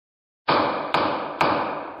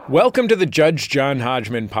Welcome to the Judge John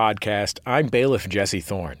Hodgman podcast. I'm bailiff Jesse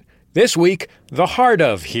Thorne. This week, the heart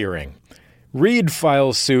of hearing. Reed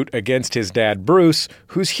files suit against his dad, Bruce,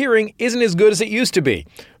 whose hearing isn't as good as it used to be.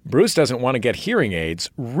 Bruce doesn't want to get hearing aids.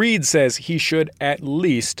 Reed says he should at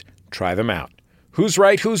least try them out. Who's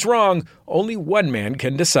right, who's wrong? Only one man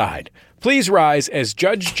can decide. Please rise as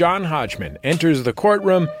Judge John Hodgman enters the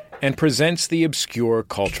courtroom and presents the obscure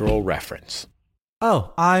cultural reference.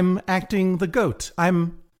 Oh, I'm acting the goat.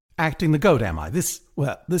 I'm acting the goat, am I? This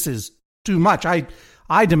is too much. I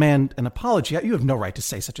demand an apology. You have no right to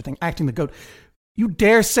say such a thing. Acting the goat. You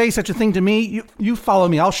dare say such a thing to me? You follow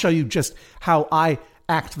me. I'll show you just how I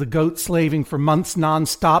act the goat, slaving for months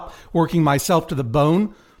nonstop, working myself to the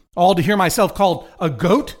bone, all to hear myself called a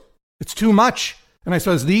goat? It's too much. And I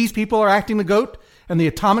suppose these people are acting the goat, and the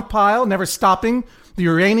atomic pile never stopping, the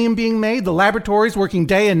uranium being made, the laboratories working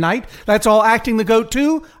day and night, that's all acting the goat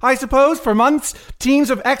too, I suppose. For months, teams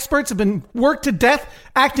of experts have been worked to death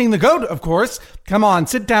acting the goat, of course. Come on,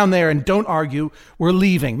 sit down there and don't argue. We're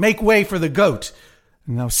leaving. Make way for the goat.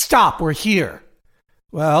 Now stop, we're here.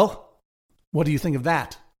 Well, what do you think of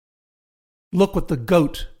that? Look what the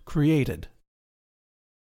goat created.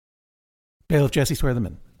 Bailiff Jesse, swear them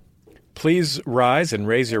in. Please rise and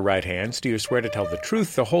raise your right hands. Do you swear to tell the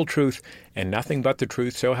truth, the whole truth, and nothing but the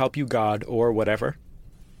truth, so help you God, or whatever?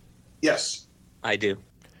 Yes. I do.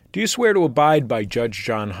 Do you swear to abide by Judge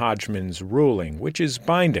John Hodgman's ruling, which is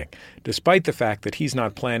binding, despite the fact that he's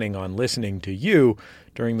not planning on listening to you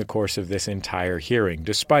during the course of this entire hearing,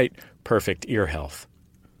 despite perfect ear health?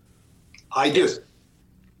 I do.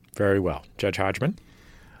 Very well. Judge Hodgman?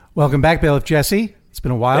 Welcome back, Bailiff Jesse. It's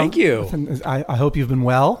been a while. Thank you. I hope you've been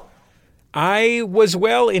well. I was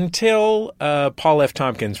well until Paul F.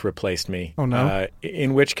 Tompkins replaced me. Oh, no.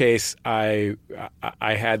 In which case, I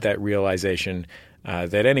had that realization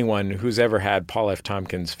that anyone who's ever had Paul F.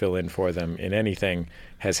 Tompkins fill in for them in anything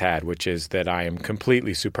has had, which is that I am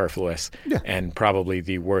completely superfluous and probably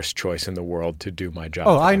the worst choice in the world to do my job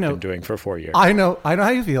that I've been doing for 4 years. I know how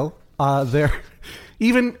you feel.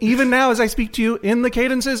 Even now, as I speak to you, in the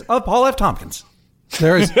cadences of Paul F. Tompkins,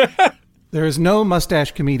 there is no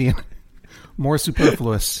mustache comedian more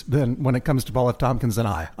superfluous than when it comes to Paul F. Tompkins than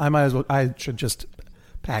I. I should just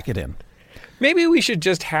pack it in. Maybe we should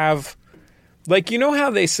just have, like, you know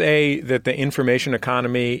how they say that the information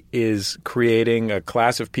economy is creating a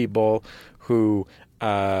class of people who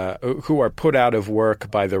are put out of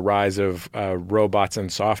work by the rise of robots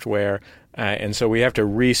and software, and so we have to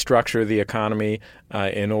restructure the economy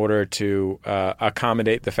in order to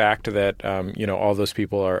accommodate the fact that all those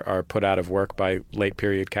people are put out of work by late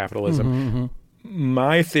period capitalism. Mm-hmm.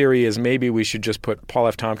 My theory is maybe we should just put Paul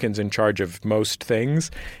F. Tompkins in charge of most things,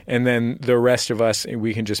 and then the rest of us,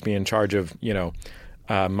 we can just be in charge of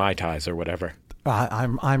Mai Tais or whatever.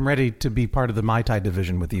 I'm ready to be part of the Mai Tai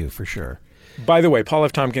division with you for sure. By the way, Paul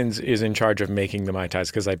F. Tompkins is in charge of making the Mai Tais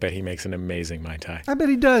because I bet he makes an amazing Mai Tai. I bet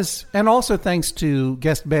he does. And also thanks to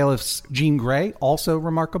guest bailiffs Jean Grey, also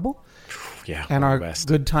remarkable. Yeah, and our best.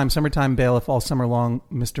 good time, summertime bailiff all summer long,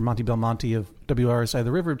 Mr. Monty Belmonte of WRSI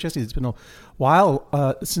The River. Jesse, it's been a while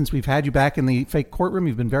since we've had you back in the fake courtroom.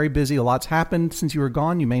 You've been very busy. A lot's happened since you were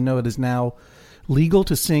gone. You may know it is now legal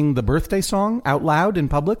to sing the birthday song out loud in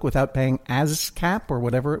public without paying ASCAP or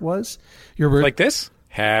whatever it was. Like this?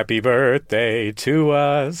 Happy birthday to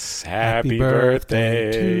us. Happy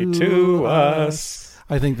birthday to us.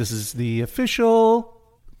 I think this is the official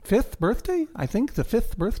fifth birthday. I think the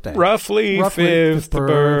fifth birthday. Roughly fifth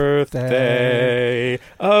birthday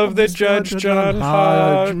of the Judge John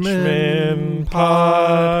Hodgman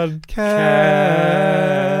podcast.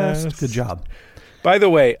 Good job. By the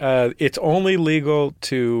way, it's only legal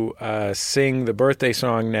to sing the birthday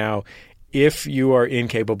song now if you are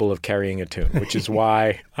incapable of carrying a tune, which is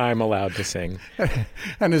why I'm allowed to sing.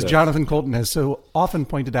 And as Jonathan Colton has so often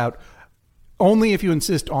pointed out, only if you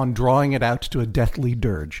insist on drawing it out to a deathly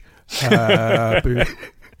dirge. Judge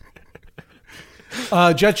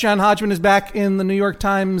John Hodgman is back in the New York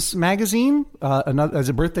Times Magazine as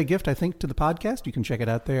a birthday gift, I think, to the podcast. You can check it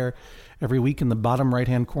out there every week in the bottom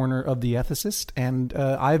right-hand corner of The Ethicist. And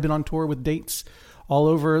I've been on tour with dates all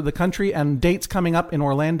over the country and dates coming up in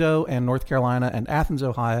Orlando and North Carolina and Athens,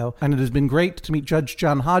 Ohio. And it has been great to meet Judge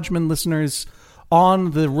John Hodgman listeners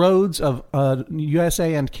on the roads of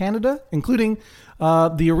USA and Canada, including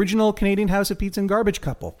the original Canadian House of Pizza and Garbage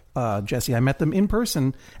couple. Jesse, I met them in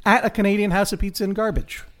person at a Canadian House of Pizza and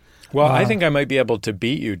Garbage. Well, I think I might be able to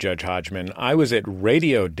beat you, Judge Hodgman. I was at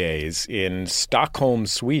Radio Days in Stockholm,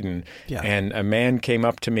 Sweden, and a man came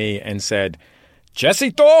up to me and said,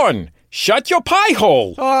 "Jesse Thorne, shut your pie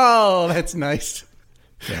hole." Oh, that's nice.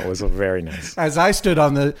 Yeah, it was very nice. As I stood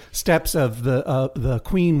on the steps of the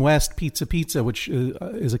Queen West Pizza, which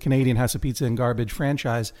is a Canadian House of Pizza and Garbage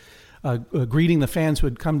franchise, greeting the fans who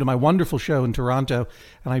had come to my wonderful show in Toronto,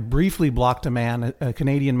 and I briefly blocked a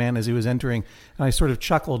Canadian man as he was entering, and I sort of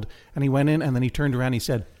chuckled, and he went in, and then he turned around and he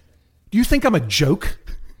said, "Do you think I'm a joke?"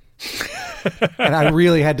 And I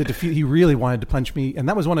really had to defeat. He really wanted to punch me, and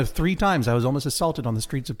that was one of 3 times I was almost assaulted on the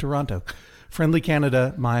streets of Toronto. Friendly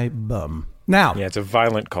Canada, my bum. Now, yeah, it's a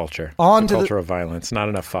violent culture. On it's a to culture of violence. Not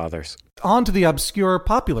enough fathers. On to the obscure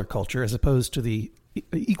popular culture, as opposed to the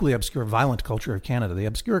equally obscure violent culture of Canada. The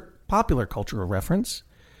obscure popular cultural reference.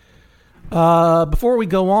 Before we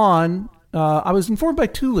go on, I was informed by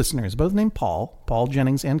 2 listeners, both named Paul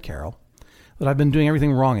Jennings and Carol, that I've been doing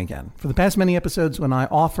everything wrong again. For the past many episodes, when I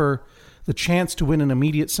offer the chance to win an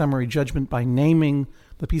immediate summary judgment by naming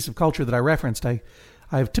the piece of culture that I referenced, I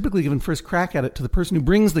have typically given first crack at it to the person who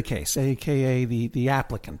brings the case, a.k.a. the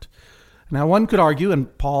applicant. Now, one could argue,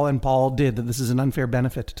 and Paul did, that this is an unfair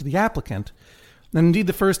benefit to the applicant. And indeed,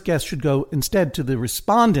 the first guess should go instead to the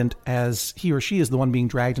respondent, as he or she is the one being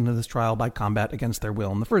dragged into this trial by combat against their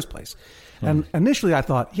will in the first place. And initially I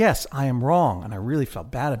thought, yes, I am wrong, and I really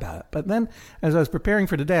felt bad about it. But then, as I was preparing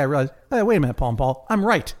for today, I realized, hey, wait a minute, Paul, I'm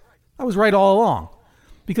right. I was right all along.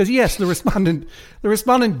 Because yes, the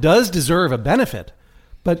respondent does deserve a benefit,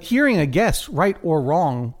 but hearing a guess, right or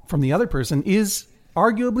wrong, from the other person is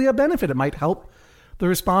arguably a benefit. It might help the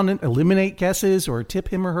respondent eliminate guesses or tip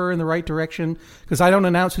him or her in the right direction, because I don't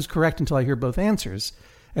announce who's correct until I hear both answers,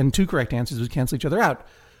 and 2 correct answers would cancel each other out.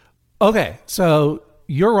 Okay, so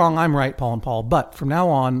you're wrong, I'm right, Paul, but from now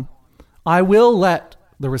on, I will let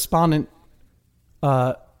the respondent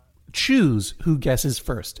choose who guesses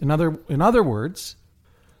first. In other words,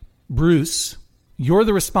 Bruce, you're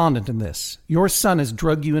the respondent in this. Your son has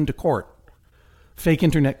drugged you into court, fake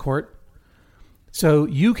internet court, so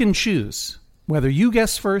you can choose whether you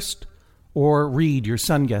guess first or Reed, your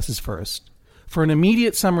son, guesses first. For an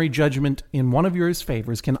immediate summary judgment in one of yours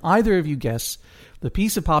favors, can either of you guess the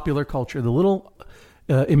piece of popular culture, the little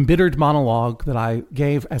embittered monologue that I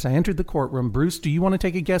gave as I entered the courtroom? Bruce, do you want to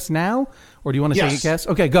take a guess now, or do you want to take a guess?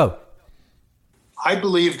 Okay, go. I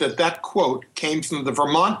believe that quote came from the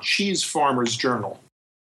Vermont Cheese Farmers Journal.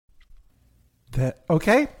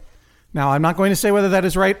 Okay. Now, I'm not going to say whether that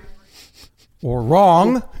is right or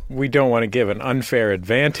wrong. We don't want to give an unfair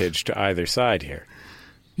advantage to either side here.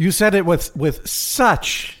 You said it with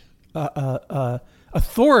such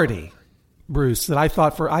authority, Bruce, that I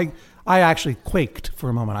thought I actually quaked for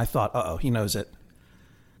a moment. I thought, he knows it,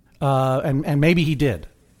 and maybe he did.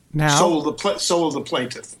 Now, so will the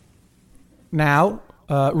plaintiff. Now,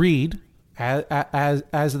 Reed, as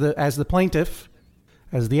the plaintiff,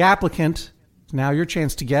 as the applicant, now your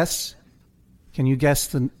chance to guess. Can you guess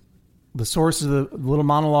the source of the little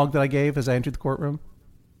monologue that I gave as I entered the courtroom?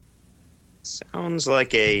 Sounds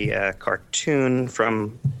like a cartoon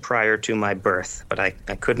from prior to my birth, but I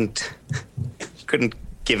couldn't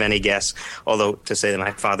give any guess, although to say that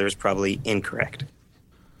my father is probably incorrect.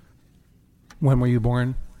 When were you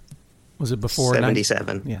born? Was it before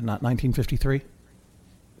 77? Not 1953?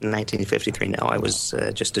 1953, no. I was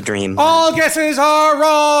just a dream. All guesses are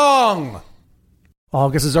wrong! All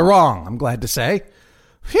guesses are wrong, I'm glad to say.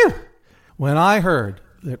 Phew! When I heard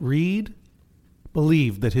that Reed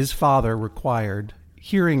believed that his father required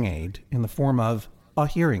hearing aid in the form of a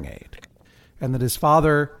hearing aid, and that his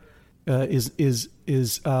father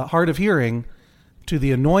is hard of hearing to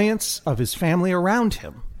the annoyance of his family around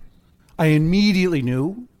him, I immediately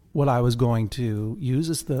knew what I was going to use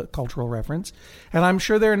as the cultural reference. And I'm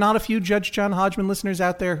sure there are not a few Judge John Hodgman listeners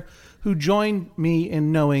out there who join me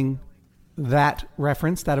in knowing that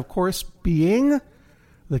reference, that, of course, being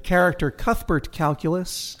the character Cuthbert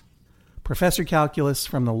Calculus, Professor Calculus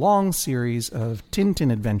from the long series of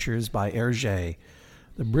Tintin adventures by Hergé,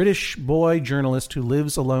 the British boy journalist who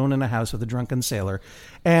lives alone in a house with a drunken sailor.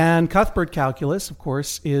 And Cuthbert Calculus, of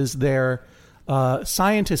course, is their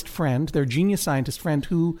scientist friend, their genius scientist friend,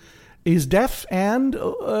 who is deaf and,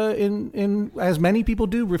 in as many people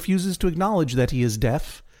do, refuses to acknowledge that he is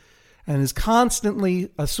deaf, and is constantly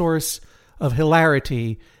a source of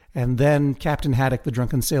hilarity. And then Captain Haddock, the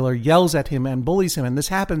drunken sailor, yells at him and bullies him. And this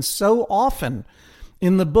happens so often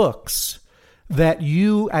in the books that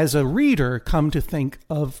you, as a reader, come to think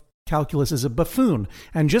of Calculus as a buffoon.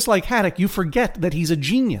 And just like Haddock, you forget that he's a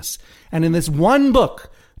genius. And in this one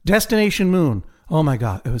book, Destination Moon, oh my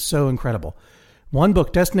God, it was so incredible. One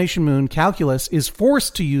book, Destination Moon, Calculus is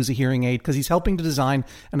forced to use a hearing aid because he's helping to design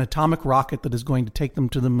an atomic rocket that is going to take them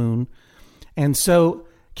to the moon. And so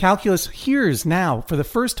Calculus hears now, for the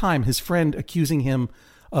first time, his friend accusing him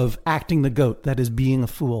of acting the goat, that is, being a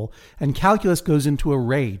fool, and Calculus goes into a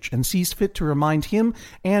rage and sees fit to remind him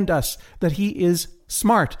and us that he is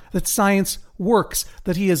smart, that science works,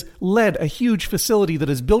 that he has led a huge facility that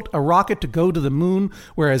has built a rocket to go to the moon,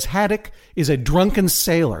 whereas Haddock is a drunken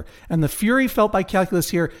sailor. And the fury felt by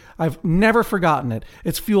Calculus here, I've never forgotten it.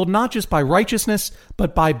 It's fueled not just by righteousness,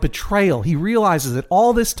 but by betrayal. He realizes that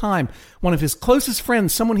all this time, one of his closest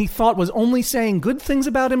friends, someone he thought was only saying good things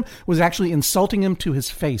about him, was actually insulting him to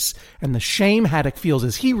his face. And the shame Haddock feels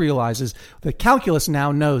as he realizes that Calculus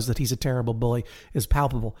now knows that he's a terrible bully is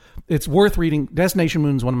palpable. It's worth reading. Destination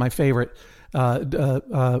Moon is one of my favorite.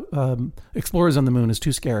 Explorers on the Moon is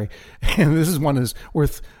too scary. And this is one is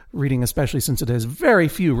worth reading, especially since it has very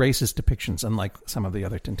few racist depictions, unlike some of the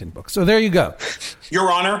other Tintin books. So there you go.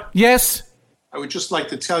 Your Honor? Yes? I would just like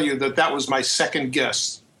to tell you that that was my second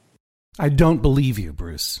guess. I don't believe you,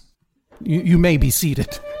 Bruce. You may be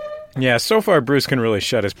seated. Yeah, so far Bruce can really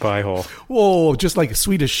shut his pie hole. Whoa, just like a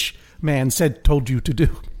Swedish man told you to do.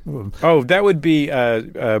 Oh, that would be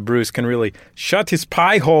Bruce can really shut his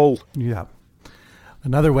pie hole. Yeah.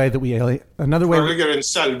 Another way that Föreligger en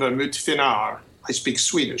salva mot finnar. I speak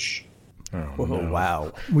Swedish. Oh, no.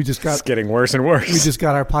 Wow. It's getting worse and worse. We just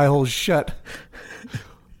got our pie holes shut.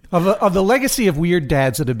 Of the legacy of weird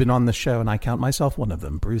dads that have been on the show, and I count myself one of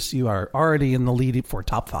them, Bruce, you are already in the lead for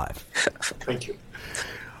top 5. Thank you.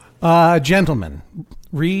 Gentlemen,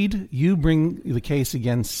 Reed, you bring the case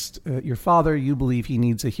against your father. You believe he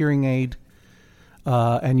needs a hearing aid,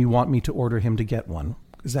 and you want me to order him to get one.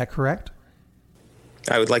 Is that correct?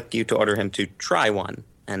 I would like you to order him to try one,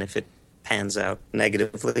 and if it pans out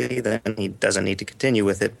negatively, then he doesn't need to continue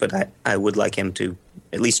with it, but I would like him to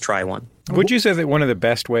at least try one. Would you say that one of the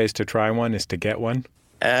best ways to try one is to get one?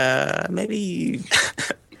 Maybe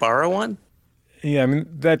borrow one? Yeah, I mean,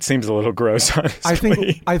 that seems a little gross,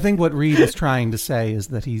 honestly. I think what Reed is trying to say is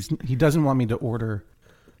that he doesn't want me to order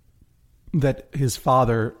that his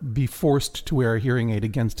father be forced to wear a hearing aid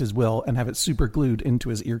against his will and have it super glued into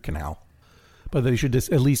his ear canal, but that he should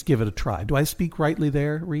just at least give it a try. Do I speak rightly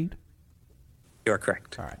there, Reed? You're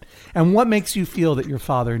correct. All right. And what makes you feel that your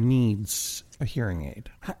father needs a hearing aid?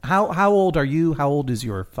 How old are you? How old is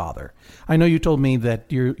your father? I know you told me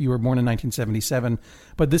that you were born in 1977,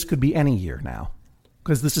 but this could be any year now,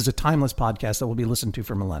 because this is a timeless podcast that will be listened to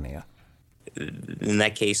for millennia. In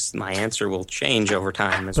that case, my answer will change over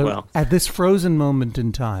time as well. At this frozen moment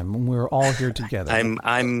in time, when we're all here together.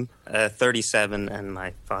 I'm 37, and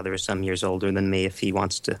my father is some years older than me. If he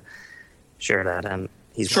wants to share that,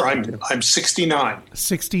 he's sure. I'm 69.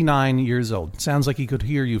 69 years old. Sounds like he could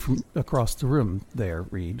hear you from across the room there,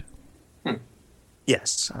 Reed.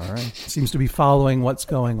 Yes. All right. Seems to be following what's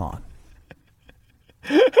going on.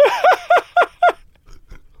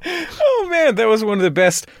 Oh man, that was one of the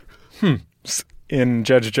best in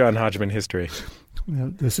Judge John Hodgman history.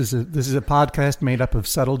 This is a podcast made up of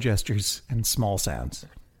subtle gestures and small sounds.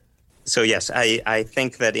 So yes, I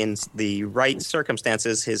think that in the right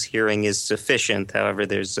circumstances, his hearing is sufficient. However,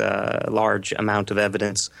 there's a large amount of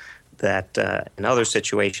evidence that in other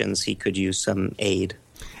situations he could use some aid.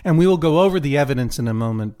 And we will go over the evidence in a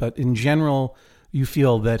moment, but in general, you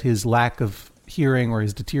feel that his lack of hearing or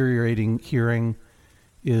his deteriorating hearing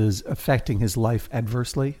is affecting his life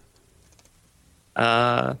adversely?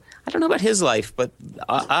 I don't know about his life, but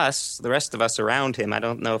us, the rest of us around him, I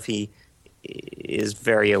don't know if he is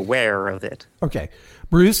very aware of it. Okay.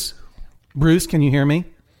 Bruce, can you hear me?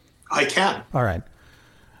 I can. All right.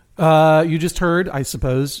 You just heard, I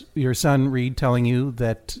suppose, your son Reed telling you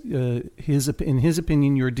that in his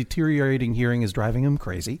opinion, your deteriorating hearing is driving him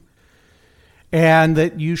crazy, and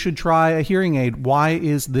that you should try a hearing aid. Why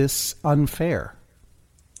is this unfair?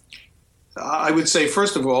 I would say,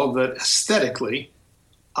 first of all, that aesthetically,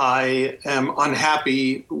 I am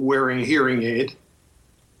unhappy wearing a hearing aid.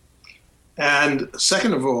 And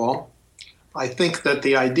second of all, I think that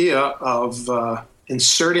the idea of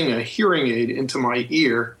inserting a hearing aid into my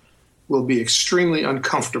ear will be extremely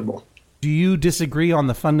uncomfortable. Do you disagree on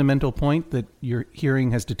the fundamental point that your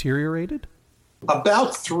hearing has deteriorated?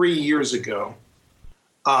 About 3 years ago,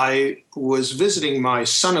 I was visiting my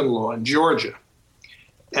son-in-law in Georgia,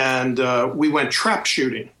 and we went trap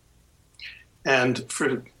shooting. And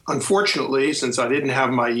unfortunately, since I didn't have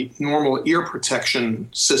my normal ear protection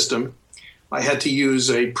system, I had to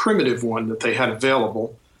use a primitive one that they had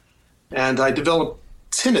available. And I developed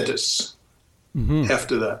tinnitus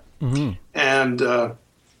after that. Mm-hmm. And,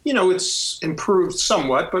 it's improved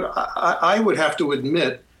somewhat, but I would have to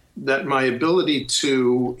admit that my ability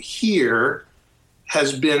to hear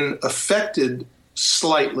has been affected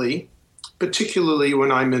slightly, particularly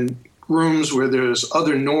when I'm in rooms where there's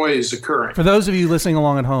other noise occurring. For those of you listening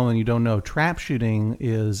along at home and you don't know, trap shooting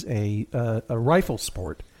is a rifle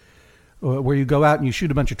sport where you go out and you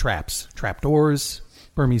shoot a bunch of traps, trap doors,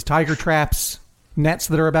 Burmese tiger traps, nets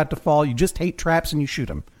that are about to fall. You just hate traps and you shoot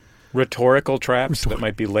them. Rhetorical traps that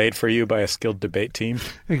might be laid for you by a skilled debate team.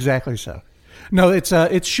 Exactly so. No,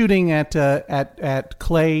 it's shooting at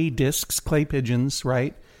clay discs, clay pigeons,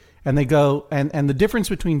 right? And they go and the difference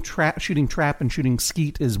between shooting trap and shooting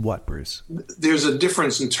skeet is what, Bruce? There's a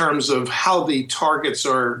difference in terms of how the targets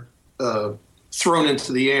are thrown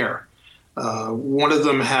into the air. One of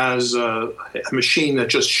them has a machine that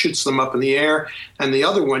just shoots them up in the air, and the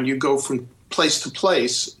other one you go from place to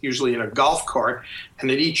place, usually in a golf cart,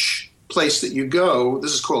 and at each place that you go,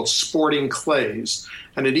 this is called sporting clays,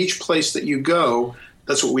 and at each place that you go,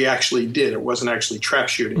 that's what we actually did. It wasn't actually trap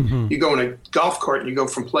shooting. Mm-hmm. You go in a golf cart and you go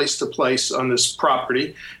from place to place on this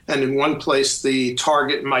property, and in one place the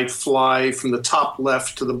target might fly from the top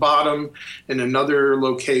left to the bottom. In another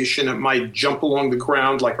location it might jump along the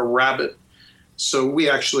ground like a rabbit. So I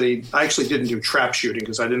actually didn't do trap shooting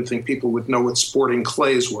because I didn't think people would know what sporting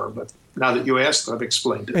clays were, but now that you asked, I've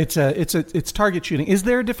explained it. It's target shooting. Is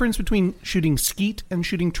there a difference between shooting skeet and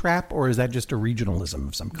shooting trap, or is that just a regionalism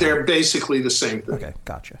of some kind? They're basically the same thing. Okay,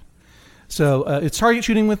 gotcha. So it's target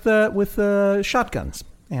shooting with shotguns,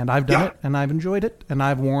 and I've done it, and I've enjoyed it, and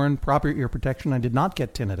I've worn proper ear protection. I did not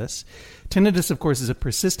get tinnitus. Tinnitus, of course, is a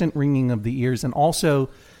persistent ringing of the ears, and also,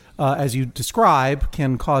 as you describe,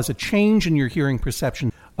 can cause a change in your hearing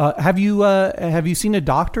perception. Have you seen a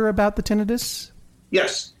doctor about the tinnitus?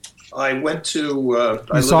 Yes. I went to...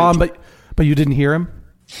 you saw him, but you didn't hear him?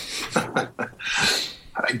 I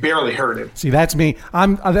barely heard him. See, that's me.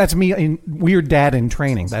 That's me in Weird Dad in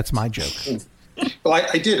training. That's my joke. Well,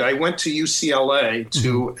 I did. I went to UCLA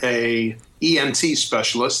to a ENT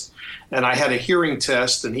specialist, and I had a hearing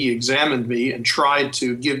test, and he examined me and tried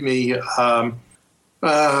to give me...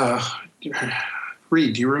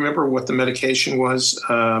 Reed, do you remember what the medication was?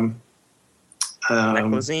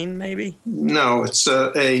 Meclizine, maybe? No, it's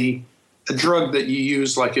a drug that you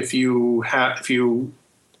use, like I forget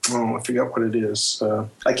what it is.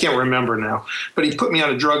 I can't remember now. But he put me on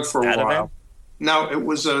a drug for a while. No, it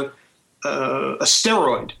was a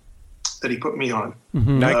steroid that he put me on.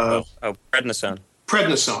 Mm-hmm. Prednisone.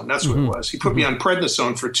 Prednisone, that's what it was. He put me on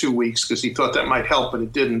prednisone for 2 weeks because he thought that might help, but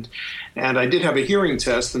it didn't. And I did have a hearing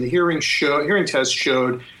test, and the hearing test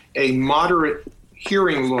showed a moderate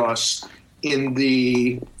hearing loss in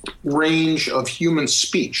the range of human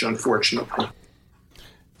speech, unfortunately.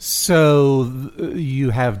 So you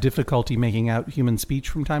have difficulty making out human speech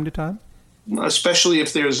from time to time? Especially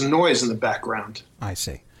if there's noise in the background. I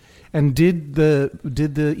see. And did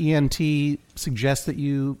the ENT suggest that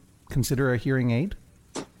you consider a hearing aid?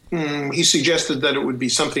 He suggested that it would be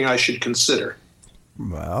something I should consider.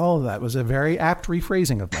 Well, that was a very apt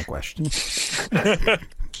rephrasing of my question.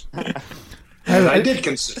 I did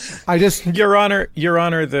consider. Your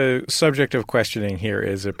Honor, the subject of questioning here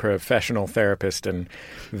is a professional therapist, and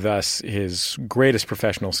thus his greatest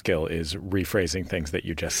professional skill is rephrasing things that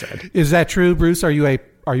you just said. Is that true, Bruce? Are you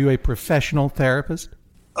a professional therapist?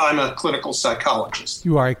 I'm a clinical psychologist.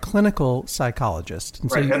 You are a clinical psychologist, and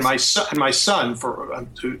right? And my son,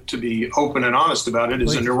 to be open and honest about it,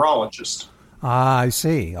 is a neurologist. Ah, I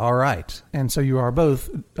see. All right, and so you are both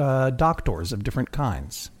doctors of different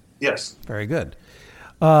kinds. Yes. Very good.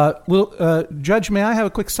 Judge, may I have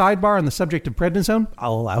a quick sidebar on the subject of prednisone?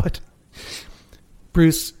 I'll allow it.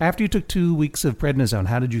 Bruce, after you took 2 weeks of prednisone,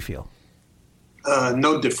 how did you feel?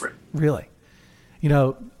 No different. Really? You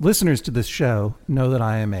know, listeners to this show know that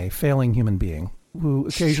I am a failing human being who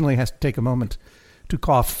occasionally has to take a moment to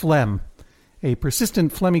cough phlegm. A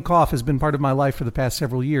persistent phlegmy cough has been part of my life for the past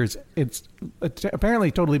several years. It's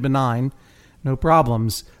apparently totally benign, no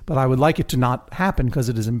problems, but I would like it to not happen because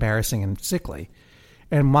it is embarrassing and sickly.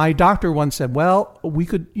 And my doctor once said, well, we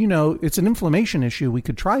could, it's an inflammation issue. We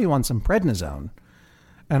could try you on some prednisone.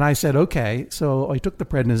 And I said, okay. So I took the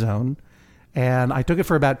prednisone, and I took it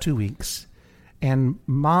for about 2 weeks. And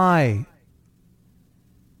my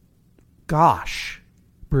gosh,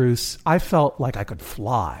 Bruce, I felt like I could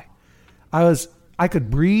fly. I could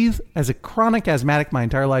breathe. As a chronic asthmatic my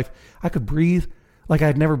entire life, I could breathe like I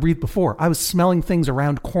had never breathed before. I was smelling things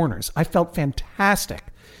around corners. I felt fantastic.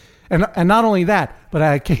 And not only that, but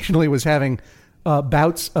I occasionally was having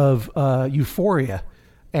bouts of euphoria.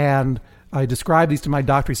 And I described these to my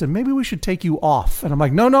doctor. He said, maybe we should take you off. And I'm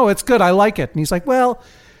like, no, it's good. I like it. And he's like, well,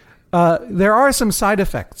 there are some side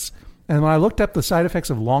effects. And when I looked up the side effects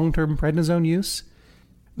of long-term prednisone use,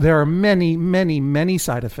 there are many, many, many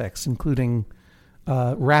side effects, including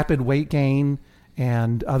rapid weight gain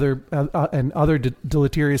and other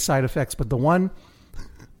deleterious side effects. But the one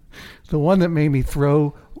that made me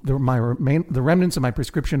throw the remnants of my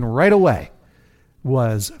prescription right away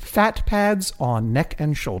was fat pads on neck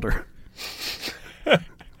and shoulder.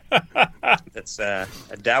 That's a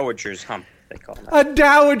dowager's hump, they call it. A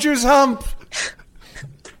dowager's hump.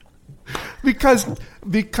 Because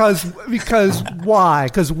why?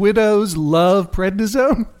 Because widows love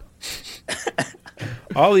prednisone?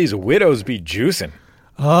 All these widows be juicing.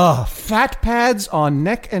 Oh, fat pads on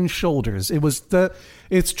neck and shoulders.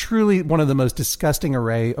 It's truly one of the most disgusting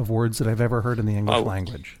array of words that I've ever heard in the English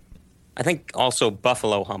language. I think also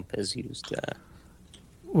buffalo hump is used.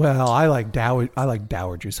 Well, I like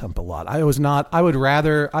dowager's hump a lot. I would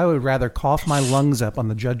rather cough my lungs up on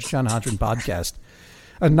the Judge John Hodgman podcast,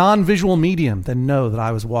 a non-visual medium, than know that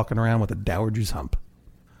I was walking around with a dowager's hump.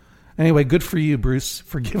 Anyway, good for you, Bruce,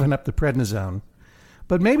 for giving up the prednisone.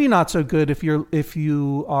 But maybe not so good if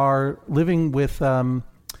you are living with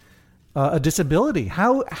a disability.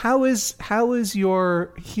 How is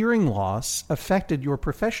your hearing loss affected your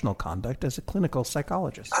professional conduct as a clinical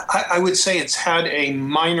psychologist? I would say it's had a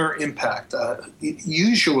minor impact.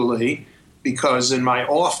 Usually, because in my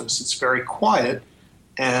office it's very quiet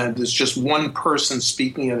and there's just one person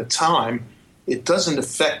speaking at a time, it doesn't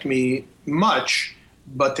affect me much.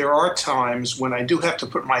 But there are times when I do have to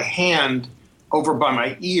put my hand over by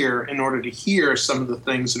my ear in order to hear some of the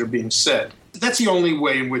things that are being said. That's the only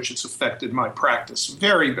way in which it's affected my practice.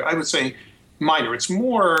 I would say, minor. It's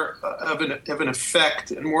more of an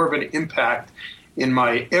effect and more of an impact in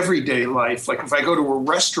my everyday life. Like if I go to a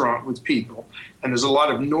restaurant with people and there's a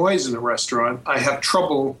lot of noise in the restaurant, I have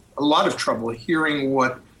a lot of trouble hearing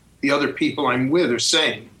what the other people I'm with are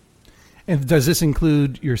saying. And does this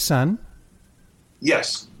include your son?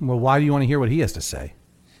 Yes. Well, why do you want to hear what he has to say?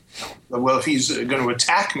 Well, if he's going to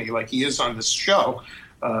attack me like he is on this show,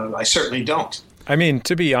 I certainly don't. I mean,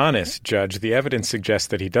 to be honest, Judge, the evidence suggests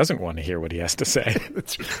that he doesn't want to hear what he has to say.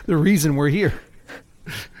 That's the reason we're here.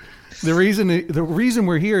 The reason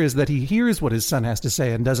we're here is that he hears what his son has to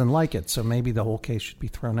say and doesn't like it. So maybe the whole case should be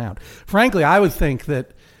thrown out. Frankly, I would think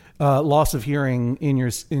that loss of hearing in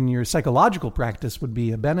your psychological practice would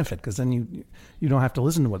be a benefit, because then you don't have to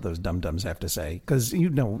listen to what those dum-dums have to say, because you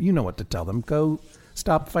know what to tell them. Go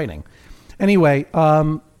stop fighting. Anyway,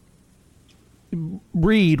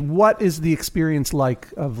 Reed, what is the experience like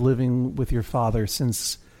of living with your father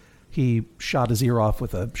since he shot his ear off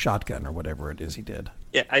with a shotgun or whatever it is he did?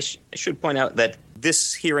 Yeah, I should point out that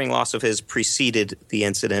this hearing loss of his preceded the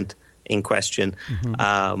incident in question,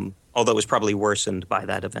 although it was probably worsened by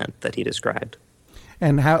that event that he described.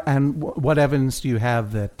 And what evidence do you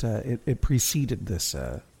have that it preceded this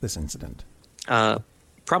incident?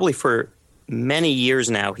 Probably for many years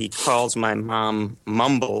now, he calls my mom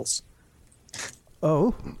Mumbles.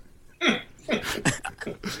 Oh.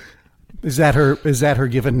 Is that her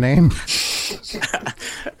given name?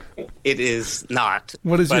 It is not.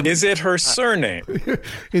 Is it her surname?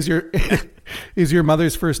 Is your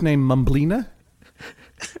mother's first name Mumblina?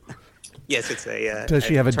 Yes, it's a. Does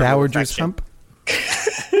she have a dowager's hump?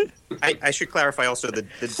 I should clarify also that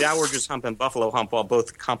the dowager's hump and buffalo hump, while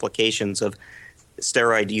both complications of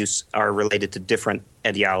steroid use, are related to different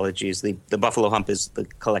etiologies. The buffalo hump is the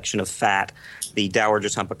collection of fat. The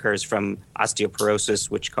dowager's hump occurs from osteoporosis,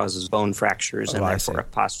 which causes bone fractures and therefore a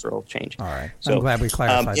postural change. All right. So, I'm glad we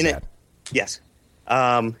clarified that. Yes.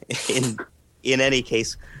 In any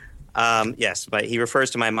case, yes, but he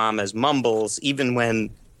refers to my mom as Mumbles, even when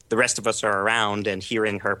the rest of us are around and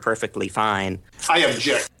hearing her perfectly fine. I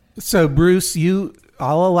object. So, Bruce,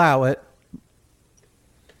 I'll allow it.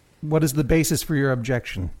 What is the basis for your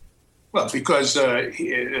objection? Well, because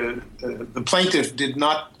the plaintiff did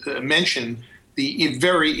not mention the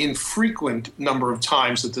very infrequent number of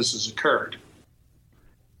times that this has occurred.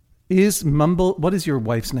 What is your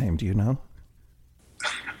wife's name? Do you know?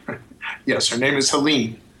 Yes, her name is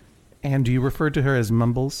Helene. And do you refer to her as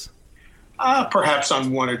Mumbles? Perhaps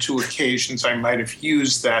on one or two occasions I might have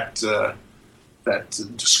used that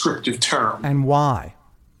descriptive term. And why?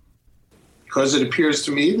 Because it appears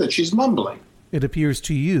to me that she's mumbling. It appears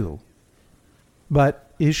to you.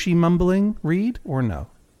 But is she mumbling, Reed, or no?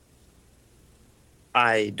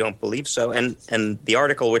 I don't believe so. And the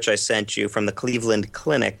article which I sent you from the Cleveland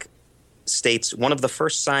Clinic states one of the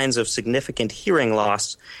first signs of significant hearing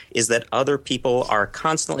loss is that other people are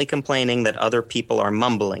constantly complaining that other people are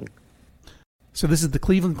mumbling. So this is the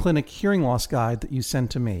Cleveland Clinic hearing loss guide that you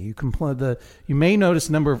sent to me. You may notice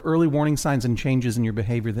a number of early warning signs and changes in your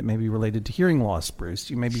behavior that may be related to hearing loss, Bruce.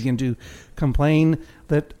 You may begin to complain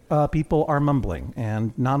that people are mumbling.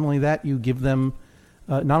 And not only that, you give them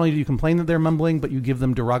Not only do you complain that they're mumbling, but you give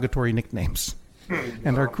them derogatory nicknames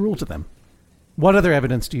and are cruel to them. What other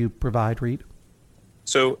evidence do you provide, Reed?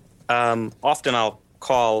 So often I'll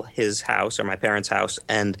call his house or my parents' house,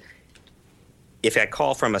 and if I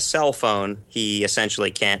call from a cell phone, he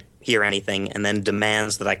essentially can't hear anything and then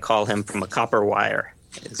demands that I call him from a copper wire.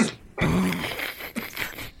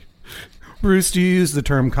 Bruce, do you use the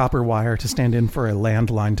term copper wire to stand in for a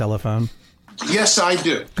landline telephone? Yes, I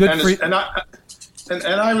do. Good and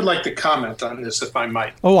I would like to comment on this, if I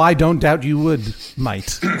might. Oh, I don't doubt you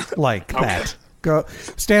might like Okay. that. Go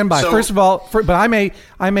stand by. So- First of all, but I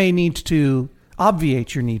may need to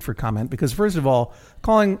obviate your need for comment because first of all,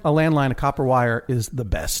 calling a landline a copper wire is the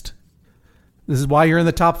best. This is why you're in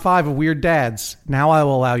the top 5 of weird dads. Now I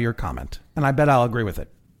will allow your comment, and I bet I'll agree with it.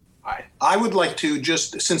 I would like to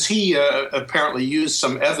just, since he apparently used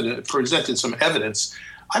some evidence, presented some evidence,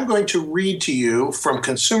 I'm going to read to you from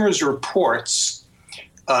Consumers Reports,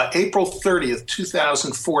 April 30th,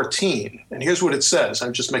 2014. And here's what it says.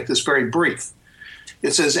 I'll just make this very brief.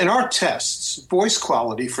 It says, in our tests, voice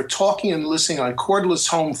quality for talking and listening on cordless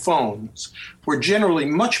home phones were generally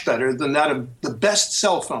much better than that of the best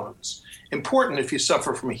cell phones. Important if you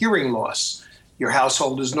suffer from hearing loss, your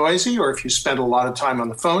household is noisy, or if you spend a lot of time on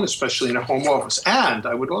the phone, especially in a home office. And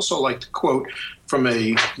I would also like to quote from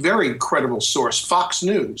a very credible source, Fox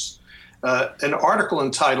News, an article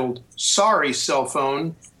entitled, Sorry Cell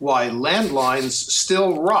Phone, Why Landlines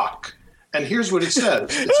Still Rock. And here's what it says.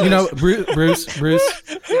 You know, Bruce,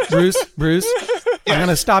 I'm going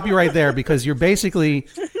to stop you right there because you're basically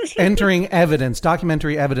entering evidence,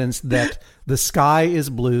 documentary evidence that the sky is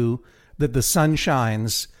blue, that the sun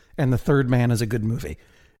shines, and The Third Man is a good movie.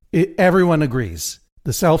 Everyone agrees.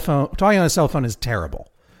 The cell phone, talking on a cell phone is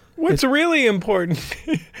terrible. What's really important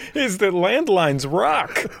is that landlines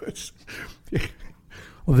rock.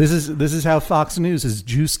 Well, this is how Fox News has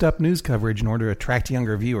juiced up news coverage in order to attract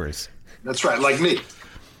younger viewers. That's right, like me.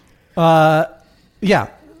 Yeah.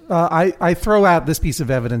 I throw out this piece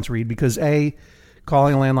of evidence, Reed, because A,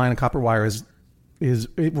 calling a landline a copper wire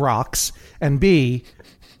it rocks, and B,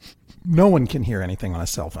 no one can hear anything on a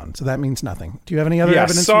cell phone, so that means nothing. Do you have any other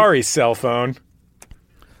evidence? Sorry, cell phone.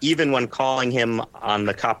 Even when calling him on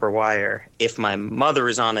the copper wire, if my mother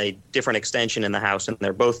is on a different extension in the house and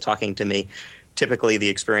they're both talking to me, typically the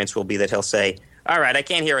experience will be that he'll say, all right, I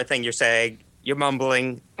can't hear a thing you're saying. You're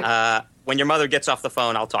mumbling. When your mother gets off the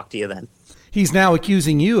phone, I'll talk to you then. He's now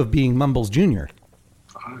accusing you of being Mumbles Jr.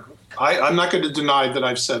 I'm not going to deny that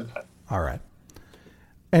I've said that. All right.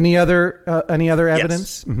 Any other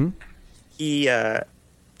evidence? Yes. Mm-hmm. He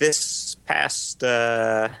this past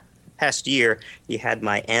year, he had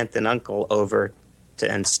my aunt and uncle over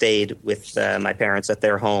and stayed with my parents at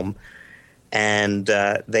their home, and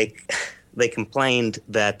they complained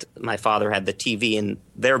that my father had the TV in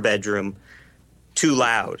their bedroom too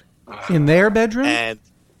loud. In their bedroom? And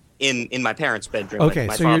in my parents' bedroom. Okay,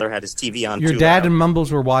 my so father had his TV on. Your too dad loud. and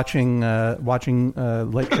Mumbles were watching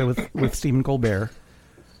Late Show with Stephen Colbert,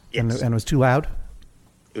 Yes. and it was too loud.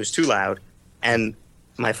 It was too loud, and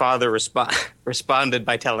my father responded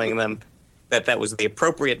by telling them that was the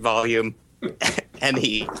appropriate volume, and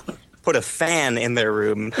he put a fan in their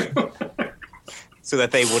room so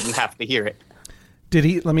that they wouldn't have to hear it. Did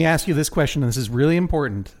he? Let me ask you this question, and this is really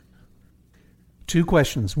important. 2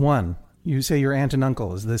 questions. 1, you say your aunt and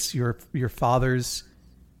uncle. Is this your father's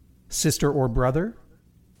sister or brother?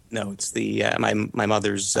 No, it's the my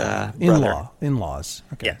mother's brother. In-laws.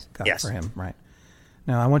 Okay, Yes, got yes. it for him. Right.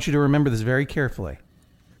 Now, I want you to remember this very carefully.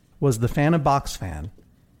 Was the fan a box fan,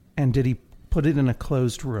 and did he put it in a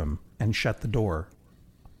closed room and shut the door?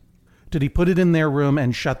 Did he put it in their room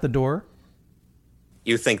and shut the door?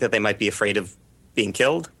 You think that they might be afraid of being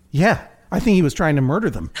killed? Yeah, I think he was trying to murder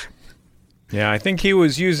them. Yeah, I think he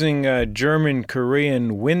was using German,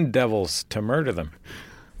 Korean wind devils to murder them.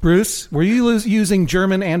 Bruce, were you using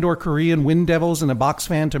German and or Korean wind devils in a box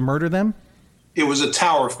fan to murder them? It was a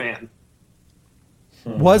tower fan.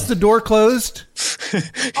 Was the door closed?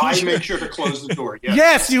 I made sure to close the door. Yes.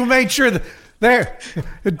 Yes, you made sure that there.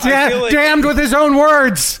 feel like- Damned with his own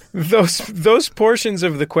words. Those portions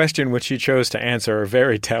of the question which he chose to answer are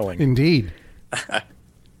very telling. Indeed.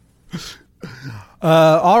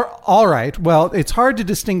 All right. Well, it's hard to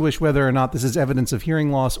distinguish whether or not this is evidence of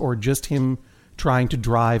hearing loss or just him trying to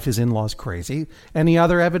drive his in-laws crazy. Any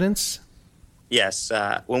other evidence? Yes.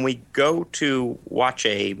 When we go to watch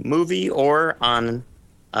a movie or on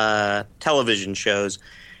television shows,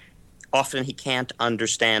 often he can't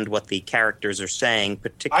understand what the characters are saying, I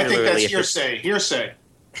particularly think that's if it's- hearsay.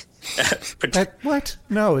 What?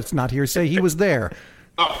 No, it's not hearsay. He was there.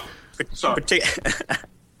 Oh, sorry.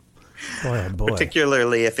 Boy, oh boy.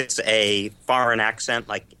 Particularly if it's a foreign accent,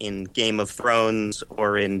 like in Game of Thrones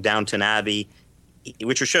or in Downton Abbey,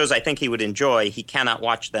 which are shows I think he would enjoy. He cannot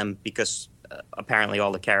watch them because apparently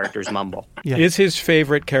all the characters mumble. Yeah. Is his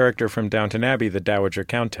favorite character from Downton Abbey the Dowager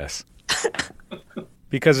Countess?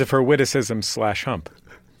 Because of her witticism / hump.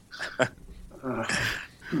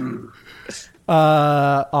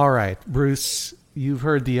 All right, Bruce, you've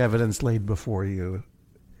heard the evidence laid before you.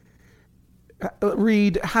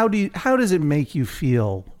 Reed, how does it make you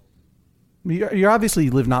feel? You obviously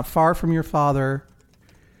live not far from your father.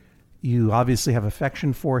 You obviously have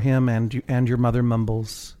affection for him and your mother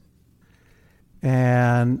Mumbles.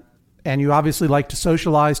 And you obviously like to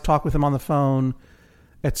socialize, talk with him on the phone,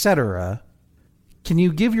 etc. Can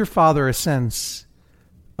you give your father a sense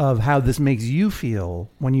of how this makes you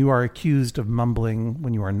feel when you are accused of mumbling,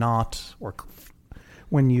 when you are not, or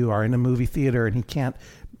when you are in a movie theater and he can't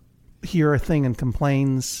hear a thing and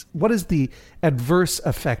complains? What is the adverse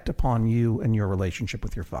effect upon you and your relationship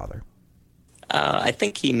with your father? I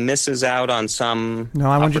think he misses out on some. No,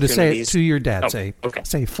 I want you to say it to your dad. Okay.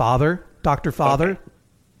 Say Father, Dr. Father.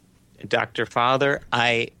 Okay. Dr. Father,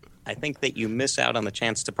 I think that you miss out on the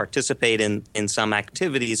chance to participate in some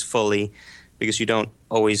activities fully because you don't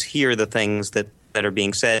always hear the things that are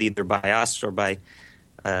being said either by us or by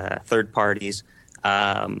third parties.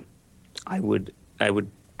 I would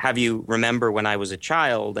have you remember when I was a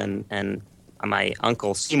child and my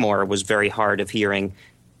uncle Seymour was very hard of hearing,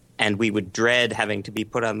 and we would dread having to be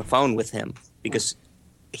put on the phone with him because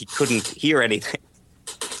he couldn't hear anything.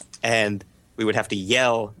 And we would have to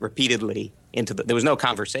yell repeatedly there was no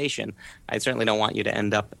conversation. I certainly don't want you to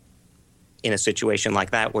end up in a situation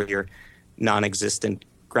like that where your non-existent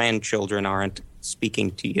grandchildren aren't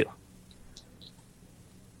speaking to you.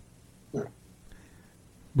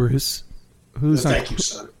 Bruce, Thank you,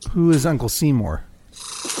 son. Who is Uncle Seymour?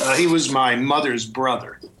 He was my mother's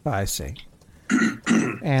brother. I see.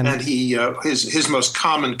 And he his most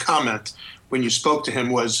common comment when you spoke to him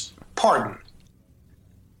was, "Pardon."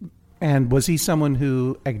 And was he someone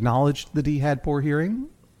who acknowledged that he had poor hearing?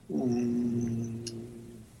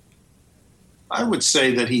 I would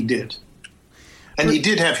say that he did. And he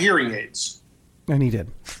did have hearing aids. And he did.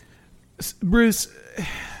 Bruce,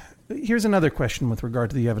 here's another question with regard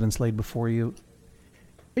to the evidence laid before you.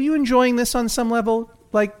 Are you enjoying this on some level?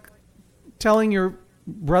 Like telling your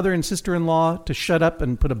brother and sister-in-law to shut up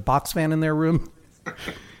and put a box fan in their room?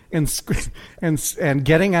 and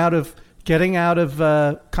getting out of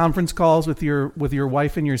conference calls with your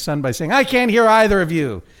wife and your son by saying, "I can't hear either of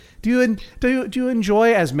you." Do you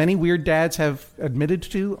enjoy, as many weird dads have admitted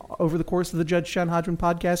to over the course of the Judge John Hodgman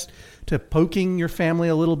podcast, to poking your family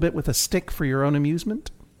a little bit with a stick for your own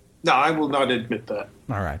amusement? No, I will not admit that.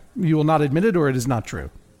 All right. You will not admit it, or it is not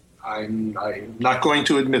true? I'm not going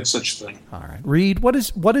to admit such a thing. All right. Reed, what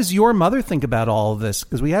does your mother think about all of this?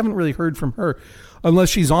 Because we haven't really heard from her, unless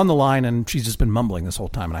she's on the line and she's just been mumbling this whole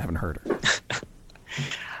time and I haven't heard her.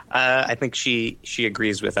 I think she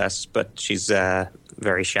agrees with us, but she's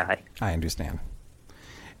very shy. I understand.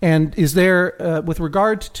 And is there, with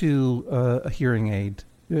regard to a hearing aid,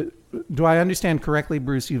 do I understand correctly,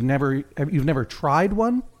 Bruce? You've never tried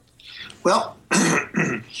one? Well,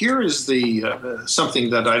 here is the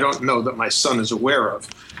something that I don't know that my son is aware of.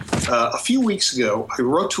 A few weeks ago, I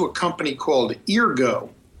wrote to a company called Eargo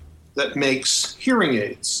that makes hearing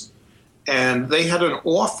aids, and they had an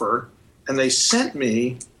offer, and they sent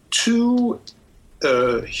me two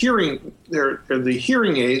the hearing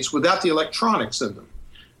aids without the electronics in them,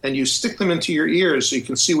 and you stick them into your ears so you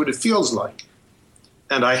can see what it feels like.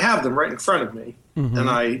 And I have them right in front of me, and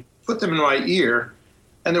I put them in my ear,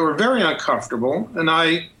 and they were very uncomfortable, and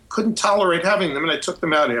I couldn't tolerate having them, and I took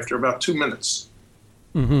them out after about 2 minutes.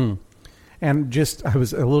 Mm-hmm. And I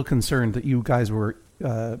was a little concerned that you guys were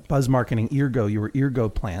buzz marketing Eargo. You were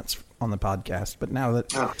Eargo plants on the podcast, but now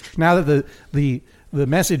that the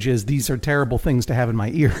message is these are terrible things to have in my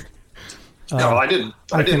ear. No, I didn't.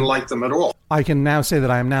 I didn't like them at all. I can now say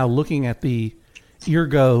that I am now looking at the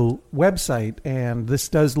Eargo website, and this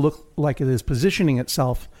does look like it is positioning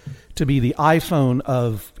itself to be the iPhone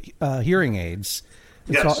of hearing aids.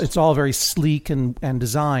 It's all very sleek and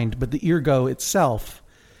designed, but the Eargo itself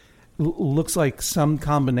looks like some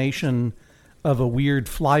combination of a weird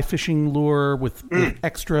fly fishing lure with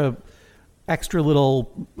extra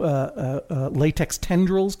little latex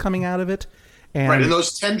tendrils coming out of it. And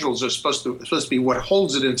those tendrils are supposed to be what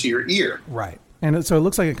holds it into your ear. Right. And so it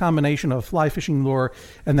looks like a combination of a fly fishing lure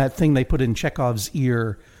and that thing they put in Chekhov's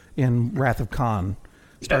ear in Wrath of Khan,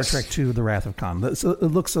 Star Trek II, The Wrath of Khan. So it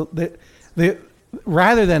looks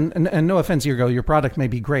rather than, and no offense, Eargo, your product may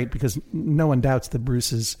be great because no one doubts that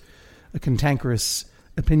Bruce's a cantankerous,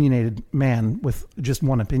 opinionated man with just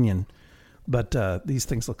one opinion. But these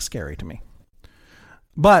things look scary to me.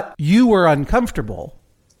 But you were uncomfortable,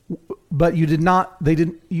 but you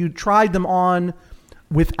you tried them on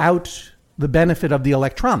without the benefit of the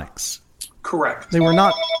electronics. Correct. They were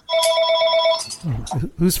not.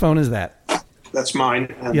 Whose phone is that? That's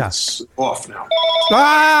mine, and it's off now.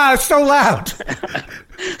 Ah, it's so loud.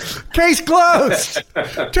 Case closed.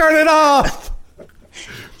 Turn it off.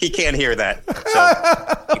 He can't hear that,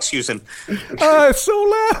 so excuse him. It's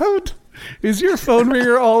so loud. Is your phone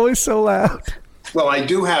ringer always so loud? Well, I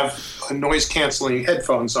do have noise-canceling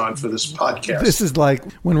headphones on for this podcast. This is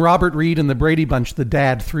like when Robert Reed and the Brady Bunch, the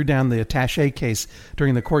dad, threw down the attaché case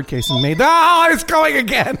during the court case and made, it's going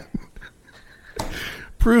again.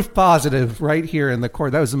 Proof positive right here in the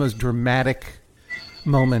court. That was the most dramatic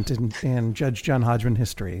moment in Judge John Hodgman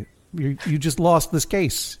history. You just lost this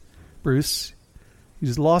case, Bruce. You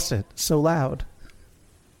just lost it. So loud.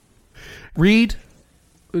 Reed,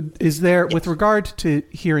 is there, with regard to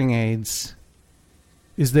hearing aids,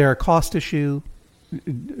 is there a cost issue?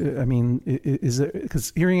 I mean, is there,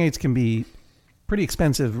 because hearing aids can be pretty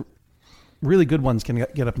expensive. Really good ones can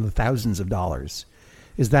get up into thousands of dollars.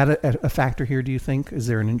 Is that a factor here, do you think? Is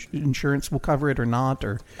there an insurance will cover it or not?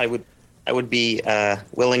 Or I would be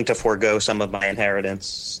willing to forego some of my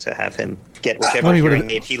inheritance to have him get whichever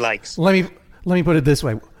hearing aid he likes. Let me put it this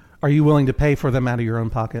way. Are you willing to pay for them out of your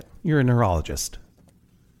own pocket? You're a neurologist.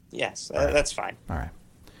 Yes, that's fine. All right.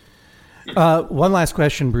 One last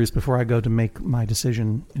question, Bruce, before I go to make my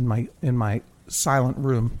decision in my silent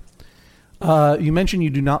room. You mentioned you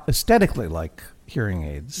do not aesthetically like hearing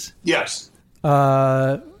aids. Yes.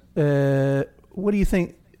 What do you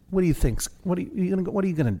think? What do you think? What are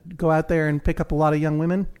you gonna go out there and pick up a lot of young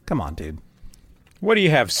women? Come on, dude. What do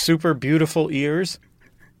you have? Super beautiful ears?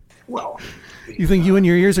 Well, you think you and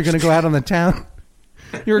your ears are gonna go out on the town?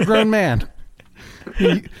 You're a grown man.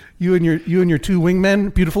 You and your two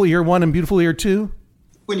wingmen, beautiful ear 1 and beautiful ear 2.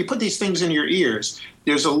 When you put these things in your ears,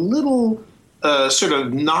 there's a little sort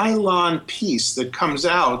of nylon piece that comes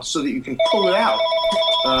out so that you can pull it out.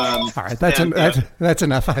 All right, that's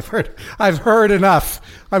enough. I've heard enough.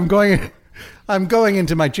 I'm going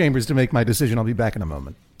into my chambers to make my decision. I'll be back in a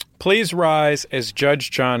moment. Please rise as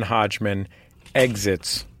Judge John Hodgman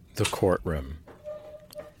exits the courtroom.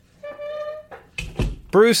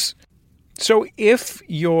 Bruce, so if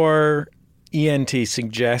your ENT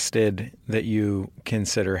suggested that you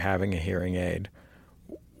consider having a hearing aid,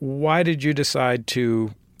 why did you decide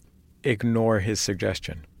to ignore his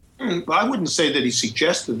suggestion? I wouldn't say that he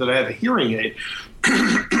suggested that I have a hearing aid.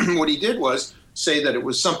 What he did was say that it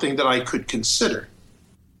was something that I could consider.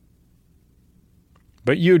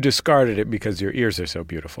 But you discarded it because your ears are so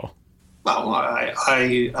beautiful. Well, I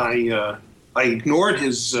ignored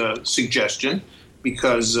his suggestion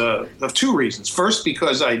because of two reasons. First,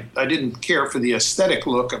 because I didn't care for the aesthetic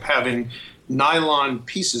look of having nylon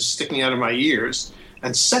pieces sticking out of my ears.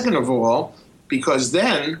 And second of all, because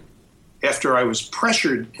then, after I was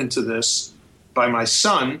pressured into this by my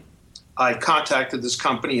son, I contacted this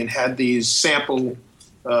company and had these sample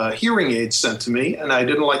hearing aids sent to me, and I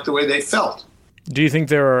didn't like the way they felt. Do you think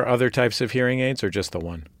there are other types of hearing aids or just the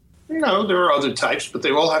one? No, there are other types, but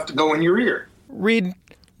they all have to go in your ear. Reed,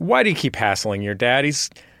 why do you keep hassling your dad? He's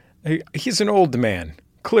an old man.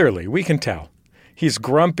 Clearly, we can tell. He's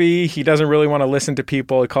grumpy. He doesn't really want to listen to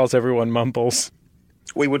people. He calls everyone mumbles.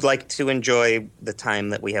 We would like to enjoy the time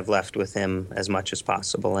that we have left with him as much as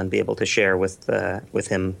possible and be able to share with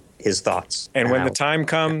him his thoughts. And when the time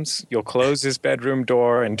comes, you'll close his bedroom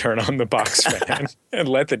door and turn on the box fan and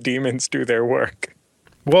let the demons do their work.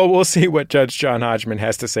 Well, we'll see what Judge John Hodgman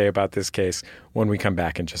has to say about this case when we come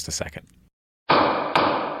back in just a second.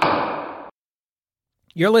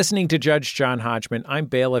 You're listening to Judge John Hodgman. I'm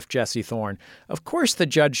bailiff Jesse Thorne. Of course, the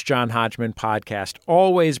Judge John Hodgman podcast,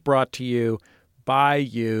 always brought to you by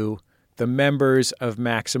you, the members of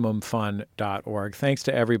MaximumFun.org. Thanks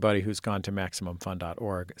to everybody who's gone to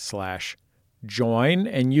MaximumFun.org/join,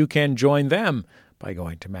 and you can join them by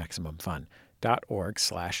going to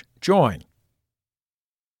MaximumFun.org/join.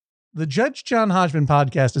 The Judge John Hodgman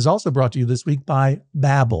podcast is also brought to you this week by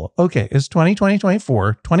Babbel. Okay, it's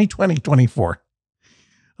 2020-24.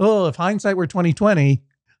 Oh, if hindsight were 2020,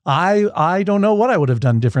 I don't know what I would have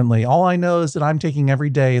done differently. All I know is that I'm taking every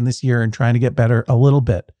day in this year and trying to get better a little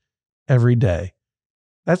bit every day.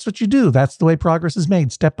 That's what you do. That's the way progress is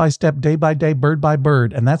made, step by step, day by day, bird by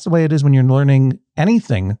bird. And that's the way it is when you're learning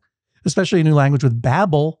anything, especially a new language with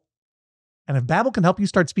Babbel. And if Babbel can help you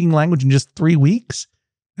start speaking language in just 3 weeks,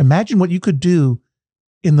 imagine what you could do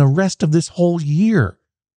in the rest of this whole year.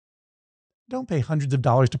 Don't pay hundreds of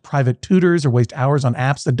dollars to private tutors or waste hours on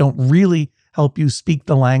apps that don't really help you speak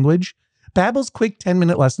the language. Babbel's quick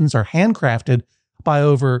 10-minute lessons are handcrafted by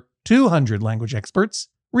over 200 language experts,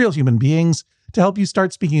 real human beings, to help you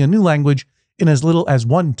start speaking a new language in as little as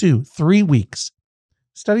 1, 2, 3 weeks.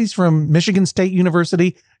 Studies from Michigan State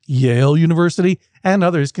University, Yale University, and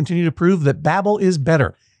others continue to prove that Babbel is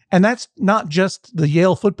better. And that's not just the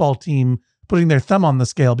Yale football team putting their thumb on the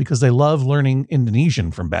scale because they love learning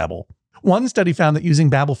Indonesian from Babbel. One study found that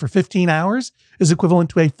using Babbel for 15 hours is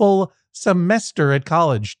equivalent to a full semester at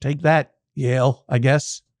college. Take that, Yale, I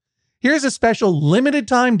guess. Here's a special limited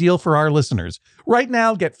time deal for our listeners. Right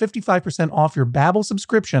now, get 55% off your Babbel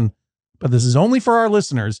subscription, but this is only for our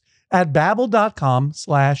listeners at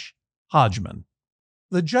babbel.com/Hodgman.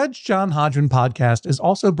 The Judge John Hodgman podcast is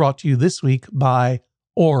also brought to you this week by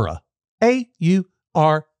Aura,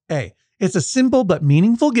 A-U-R-A. It's a simple but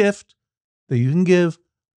meaningful gift that you can give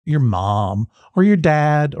your mom or your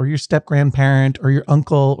dad or your step-grandparent or your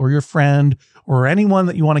uncle or your friend or anyone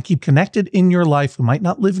that you want to keep connected in your life who might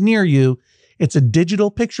not live near you. It's a digital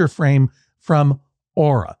picture frame from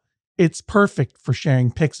Aura. It's perfect for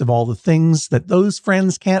sharing pics of all the things that those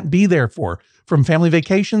friends can't be there for, from family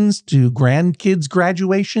vacations to grandkids'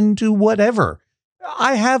 graduation to whatever.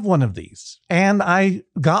 I have one of these, and I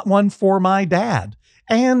got one for my dad,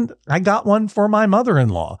 and I got one for my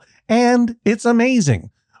mother-in-law, and it's amazing.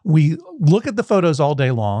 We look at the photos all day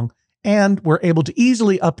long, and we're able to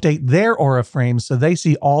easily update their Aura frames so they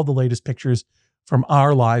see all the latest pictures from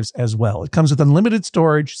our lives as well. It comes with unlimited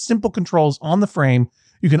storage, simple controls on the frame.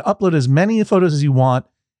 You can upload as many photos as you want,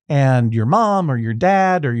 and your mom or your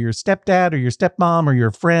dad or your stepdad or your stepmom or your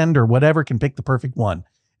friend or whatever can pick the perfect one.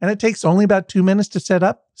 And it takes only about 2 minutes to set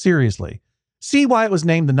up. Seriously. See why it was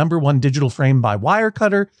named the #1 digital frame by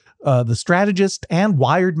Wirecutter, The Strategist, and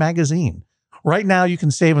Wired Magazine. Right now, you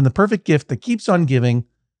can save on the perfect gift that keeps on giving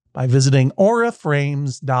by visiting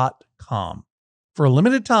auraframes.com. For a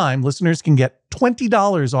limited time, listeners can get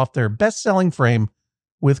 $20 off their best-selling frame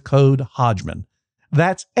with code Hodgman.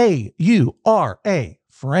 That's A-U-R-A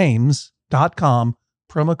frames.com,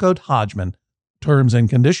 promo code Hodgman. Terms and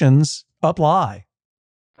conditions apply.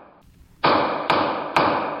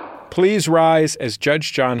 Please rise as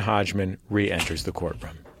Judge John Hodgman re-enters the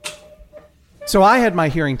courtroom. So I had my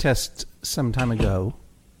hearing test some time ago,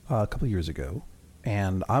 a couple years ago,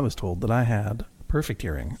 and I was told that I had perfect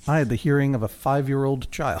hearing. I had the hearing of a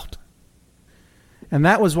 5-year-old child. And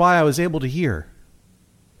that was why I was able to hear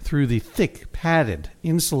through the thick, padded,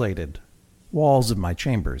 insulated walls of my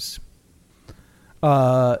chambers.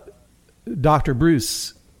 Dr.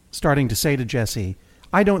 Bruce starting to say to Jesse,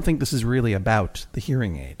 I don't think this is really about the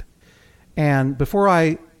hearing aid. And before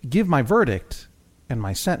I give my verdict and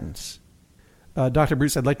my sentence, Dr.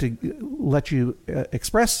 Bruce, I'd like to let you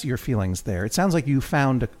express your feelings there. It sounds like you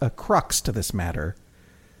found a crux to this matter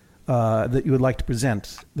that you would like to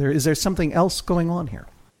present. Is there something else going on here?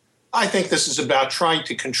 I think this is about trying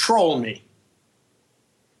to control me.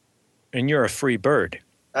 And you're a free bird.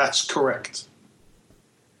 That's correct.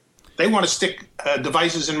 They want to stick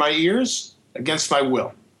devices in my ears against my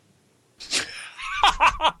will.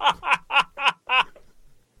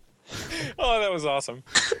 Oh, that was awesome.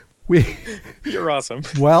 You're awesome.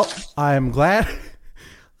 Well, I am glad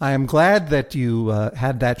that you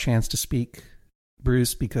had that chance to speak,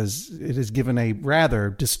 Bruce, because it has given a rather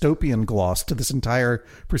dystopian gloss to this entire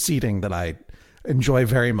proceeding that I enjoy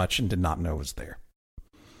very much and did not know was there.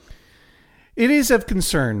 It is of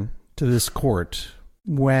concern to this court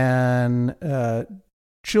when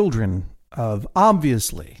children of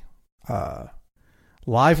obviously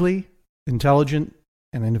lively, intelligent,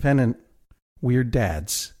 and independent weird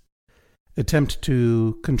dads attempt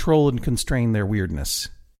to control and constrain their weirdness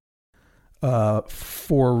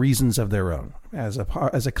for reasons of their own, as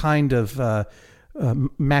a kind of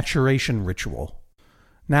maturation ritual.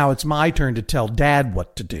 Now it's my turn to tell Dad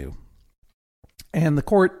what to do. And the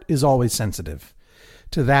court is always sensitive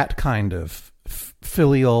to that kind of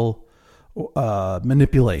filial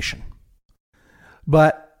manipulation.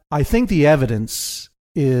 But I think the evidence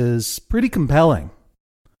is pretty compelling,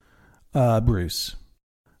 Bruce,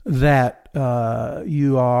 that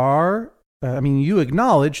you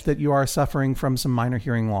acknowledge that you are suffering from some minor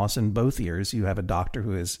hearing loss in both ears. You have a doctor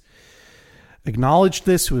who has acknowledged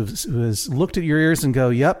this, who has looked at your ears and go,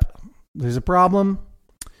 yep, there's a problem.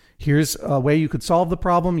 Here's a way you could solve the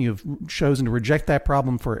problem. You've chosen to reject that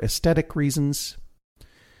problem for aesthetic reasons.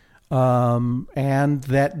 And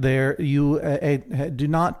that you do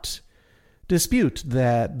not dispute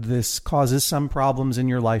that this causes some problems in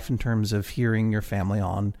your life in terms of hearing your family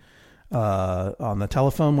on on the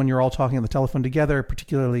telephone when you're all talking on the telephone together,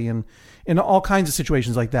 particularly in all kinds of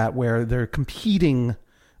situations like that where there are competing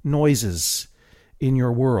noises in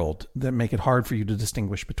your world that make it hard for you to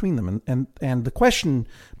distinguish between them. And the question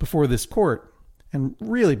before this court, and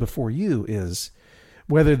really before you, is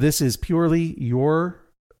whether this is purely your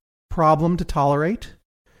problem to tolerate,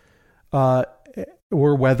 or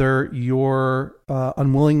whether your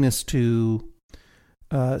unwillingness to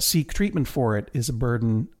seek treatment for it is a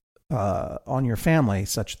burden on your family,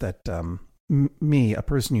 such that me, a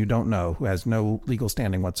person you don't know, who has no legal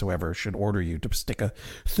standing whatsoever, should order you to stick a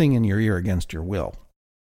thing in your ear against your will.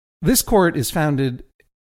 This court is founded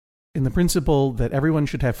in the principle that everyone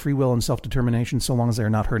should have free will and self-determination so long as they're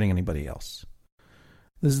not hurting anybody else.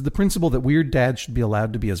 This is the principle that weird dads should be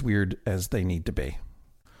allowed to be as weird as they need to be.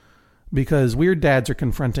 Because weird dads are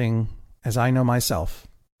confronting, as I know myself,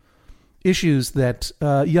 issues that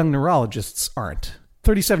young neurologists aren't.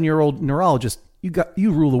 37-year-old neurologist,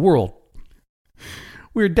 you rule the world.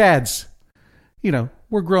 Weird dads,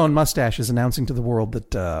 we're growing mustaches announcing to the world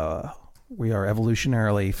that we are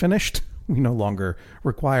evolutionarily finished. We are no longer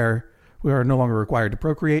required to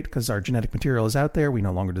procreate because our genetic material is out there. We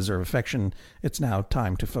no longer deserve affection. It's now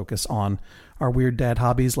time to focus on our weird dad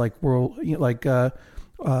hobbies like war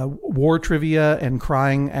trivia and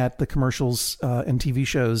crying at the commercials and TV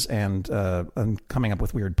shows and coming up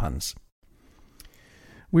with weird puns.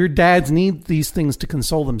 Weird dads need these things to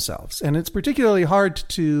console themselves. And it's particularly hard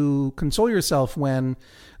to console yourself when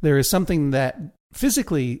there is something that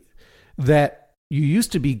physically that you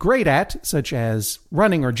used to be great at, such as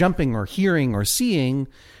running or jumping or hearing or seeing,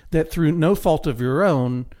 that through no fault of your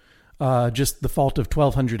own, just the fault of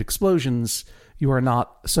 1,200 explosions, you are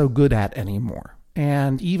not so good at anymore.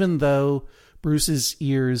 And even though Bruce's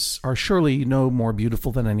ears are surely no more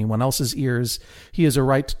beautiful than anyone else's ears, he has a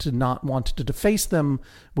right to not want to deface them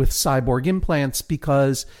with cyborg implants,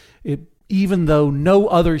 because even though no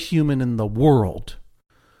other human in the world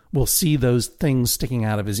will see those things sticking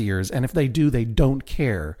out of his ears, and if they do, they don't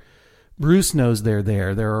care, Bruce knows they're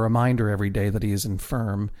there. They're a reminder every day that he is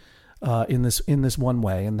infirm in this one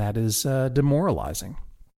way, and that is demoralizing.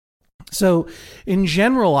 So, in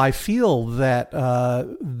general, I feel that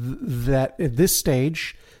that at this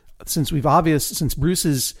stage, since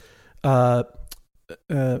Bruce's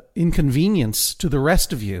inconvenience to the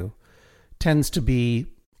rest of you tends to be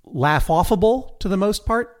laugh-offable to the most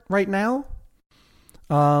part right now,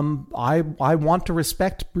 I want to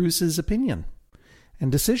respect Bruce's opinion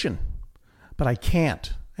and decision, but I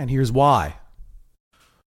can't, and here's why.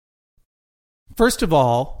 First of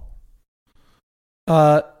all,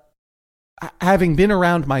 having been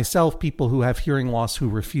around myself people who have hearing loss who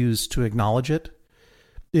refuse to acknowledge it,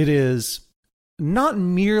 it is not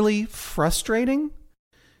merely frustrating,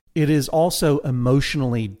 it is also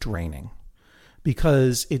emotionally draining,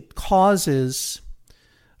 because it causes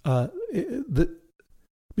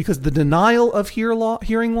because the denial of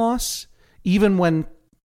hearing loss, even when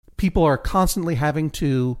people are constantly having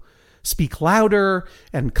to speak louder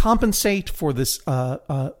and compensate for this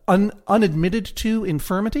unadmitted to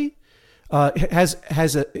infirmity, it's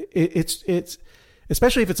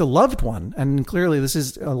especially if it's a loved one, and clearly this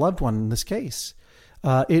is a loved one in this case.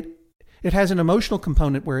 It has an emotional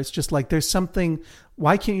component where it's just like, there's something.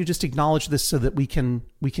 Why can't you just acknowledge this so that we can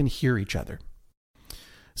hear each other?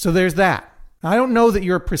 So there's that. I don't know that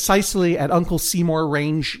you're precisely at Uncle Seymour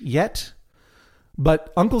range yet,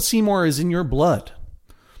 but Uncle Seymour is in your blood.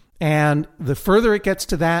 And the further it gets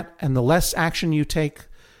to that and the less action you take,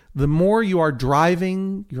 the more you are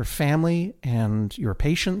driving your family and your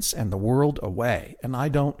patients and the world away. And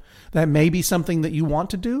that may be something that you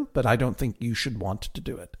want to do, but I don't think you should want to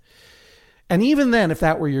do it. And even then, if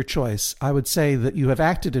that were your choice, I would say that you have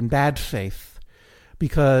acted in bad faith,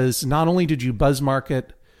 because not only did you buzz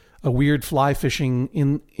market a weird fly fishing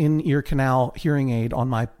in ear canal hearing aid on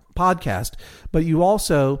my podcast, but you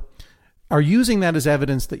also are using that as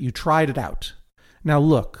evidence that you tried it out. Now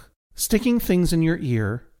look, sticking things in your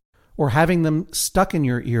ear or having them stuck in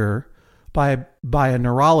your ear by a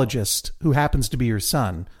neurologist who happens to be your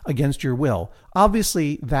son against your will,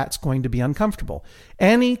 obviously that's going to be uncomfortable.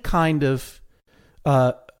 Any kind of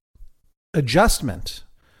adjustment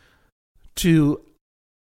to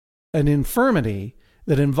an infirmity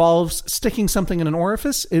that involves sticking something in an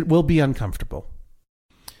orifice, it will be uncomfortable.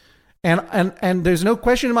 And there's no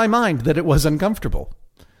question in my mind that it was uncomfortable.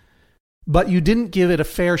 But you didn't give it a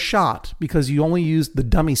fair shot because you only used the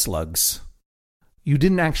dummy slugs. You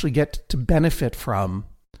didn't actually get to benefit from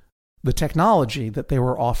the technology that they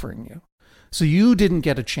were offering you. So you didn't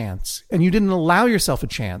get a chance, and you didn't allow yourself a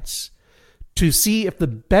chance to see if the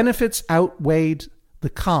benefits outweighed the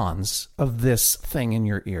cons of this thing in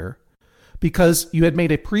your ear because you had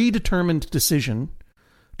made a predetermined decision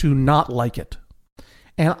to not like it.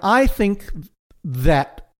 And I think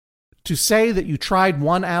that to say that you tried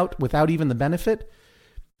one out without even the benefit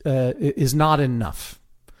is not enough.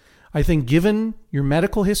 I think given your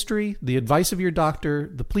medical history, the advice of your doctor,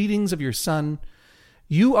 the pleadings of your son,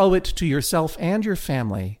 you owe it to yourself and your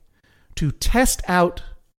family to test out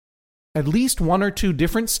at least one or two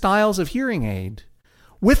different styles of hearing aid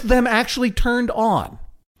with them actually turned on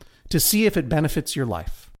to see if it benefits your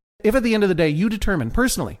life. If at the end of the day you determine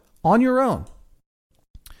personally, on your own,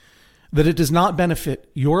 that it does not benefit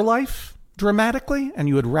your life dramatically and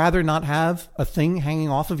you would rather not have a thing hanging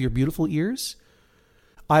off of your beautiful ears,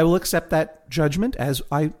 I will accept that judgment as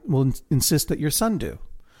I will insist that your son do.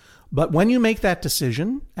 But when you make that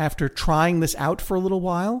decision after trying this out for a little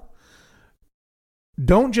while,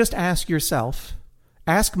 don't just ask yourself,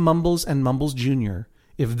 ask Mumbles and Mumbles Jr.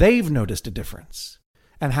 if they've noticed a difference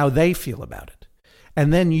and how they feel about it.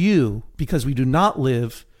 And then you, because we do not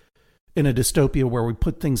live in a dystopia where we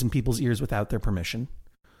put things in people's ears without their permission,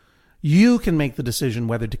 you can make the decision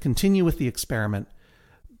whether to continue with the experiment,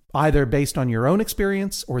 either based on your own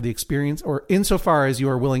experience or the experience, or insofar as you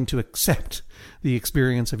are willing to accept the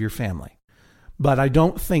experience of your family. But I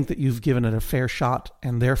don't think that you've given it a fair shot,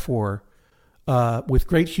 and therefore, with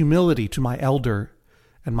great humility to my elder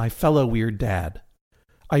and my fellow weird dad,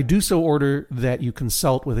 I do so order that you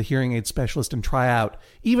consult with a hearing aid specialist and try out,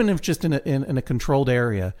 even if just in a controlled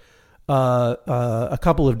area, a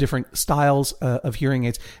couple of different styles of hearing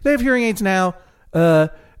aids. They have hearing aids now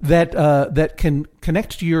that can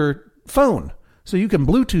connect to your phone, so you can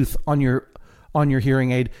Bluetooth on your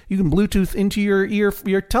hearing aid. You can Bluetooth into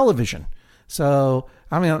your television. So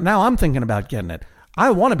I mean, now I'm thinking about getting it.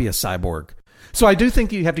 I want to be a cyborg. So I do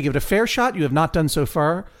think you have to give it a fair shot. You have not done so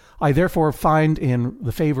far. I therefore find in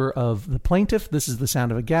the favor of the plaintiff. This is the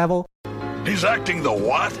sound of a gavel. He's acting the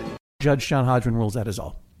what? Judge John Hodgman rules that is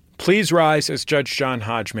all. Please rise as Judge John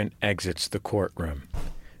Hodgman exits the courtroom.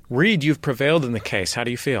 Reed, you've prevailed in the case. How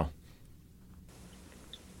do you feel?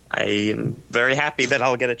 I am very happy that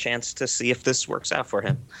I'll get a chance to see if this works out for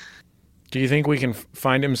him. Do you think we can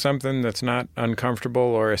find him something that's not uncomfortable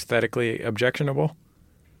or aesthetically objectionable?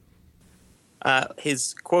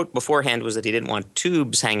 His quote beforehand was that he didn't want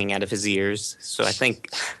tubes hanging out of his ears. So I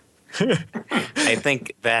think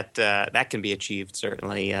that that can be achieved,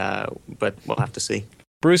 certainly, but we'll have to see.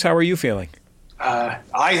 Bruce, how are you feeling?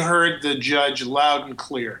 I heard the judge loud and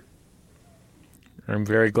clear. I'm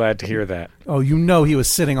very glad to hear that. Oh, you know he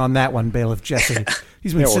was sitting on that one, Bailiff Jesse.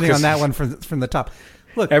 He's been sitting on that one from the top.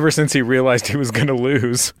 Look, ever since he realized he was going to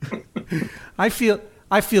lose. I feel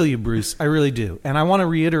you, Bruce. I really do. And I want to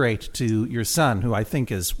reiterate to your son, who I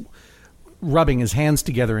think is rubbing his hands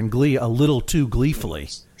together in glee a little too gleefully.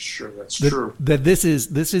 Sure, that's true. That this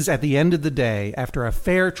is at the end of the day, after a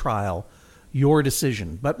fair trial, your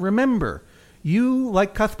decision. But remember, you,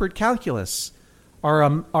 like Cuthbert Calculus, are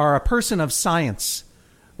a person of science,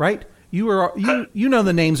 right? You know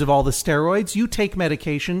the names of all the steroids. You take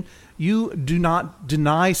medication. You do not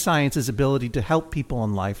deny science's ability to help people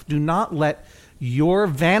in life. Do not let your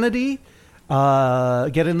vanity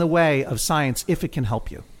get in the way of science if it can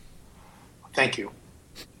help you. Thank you.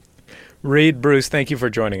 Reed, Bruce, thank you for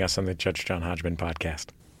joining us on the Judge John Hodgman podcast.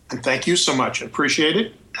 And thank you so much. I appreciate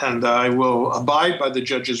it. And I will abide by the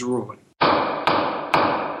judge's ruling.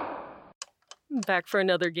 Back for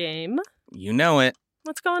another game. You know it.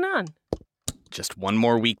 What's going on? Just one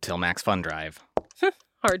more week till Max Fun Drive.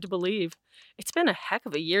 Hard to believe. It's been a heck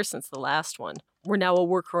of a year since the last one. We're now a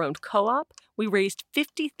worker-owned co-op. We raised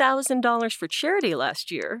 $50,000 for charity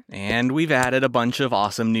last year. And we've added a bunch of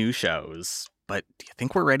awesome new shows. But do you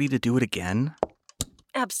think we're ready to do it again?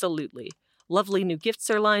 Absolutely. Lovely new gifts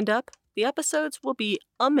are lined up. The episodes will be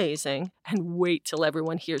amazing. And wait till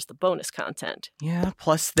everyone hears the bonus content. Yeah,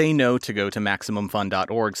 plus they know to go to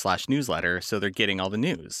MaximumFun.org/newsletter, so they're getting all the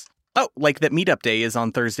news. Oh, like that meetup day is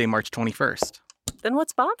on Thursday, March 21st. Then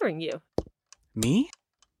what's bothering you? Me?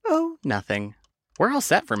 Oh, nothing. We're all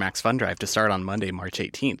set for Max Fun Drive to start on Monday, March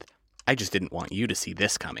 18th. I just didn't want you to see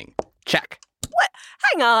this coming. Check. What?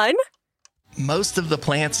 Hang on. Most of the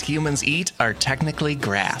plants humans eat are technically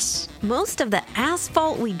grass. Most of the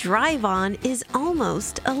asphalt we drive on is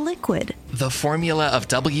almost a liquid. The formula of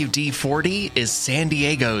WD-40 is San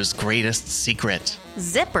Diego's greatest secret.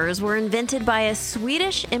 Zippers were invented by a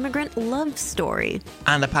Swedish immigrant love story.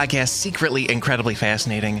 On the podcast Secretly Incredibly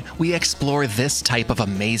Fascinating, we explore this type of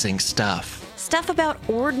amazing stuff. Stuff about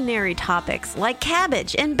ordinary topics like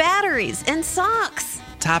cabbage and batteries and socks.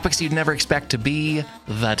 Topics you'd never expect to be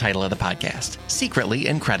the title of the podcast. Secretly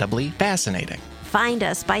Incredibly Fascinating. Find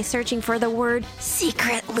us by searching for the word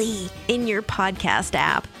secretly in your podcast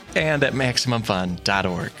app. And at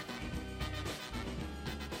MaximumFun.org.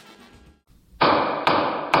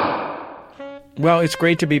 Well, it's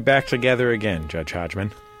great to be back together again, Judge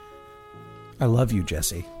Hodgman. I love you,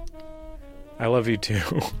 Jesse. I love you too.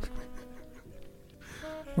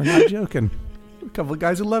 We're not joking. We're a couple of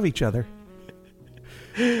guys who love each other.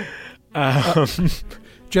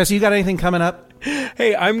 Jesse, you got anything coming up?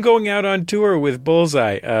 Hey, I'm going out on tour with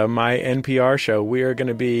Bullseye, my NPR show. We are going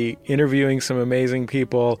to be interviewing some amazing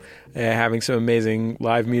people, having some amazing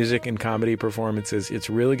live music and comedy performances. It's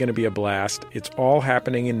really going to be a blast. It's all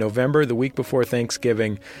happening in November, the week before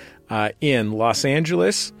Thanksgiving, in Los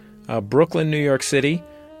Angeles, Brooklyn, New York City,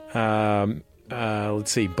 Boston,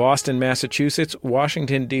 Massachusetts,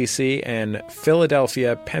 Washington, D.C., and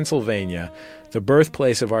Philadelphia, Pennsylvania, the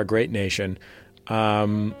birthplace of our great nation.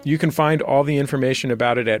 You can find all the information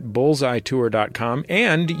about it at bullseyetour.com.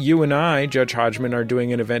 And you and I, Judge Hodgman, are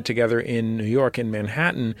doing an event together in New York, in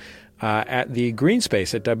Manhattan, at the Green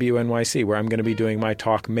Space at WNYC, where I'm going to be doing my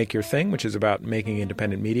talk, Make Your Thing, which is about making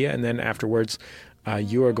independent media. And then afterwards,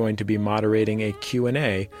 you are going to be moderating a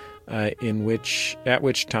Q&A, at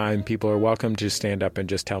which time people are welcome to stand up and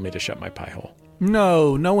just tell me to shut my pie hole.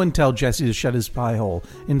 No one tell Jesse to shut his pie hole.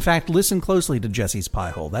 In fact, listen closely to Jesse's pie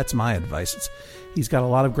hole. That's my advice. He's got a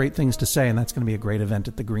lot of great things to say, and that's going to be a great event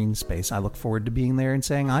at the Green Space. I look forward to being there and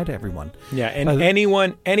saying hi to everyone. Yeah, and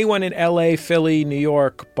anyone in L.A., Philly, New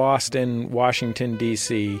York, Boston, Washington,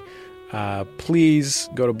 D.C., please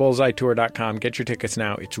go to bullseyetour.com. Get your tickets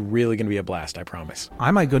now. It's really going to be a blast, I promise.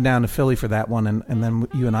 I might go down to Philly for that one, and then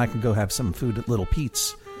you and I can go have some food at Little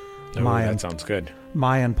Pete's. Oh, that sounds good.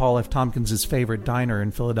 Maya and Paul F. Tompkins' favorite diner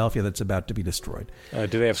in Philadelphia that's about to be destroyed. Do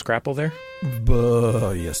they have Scrapple there?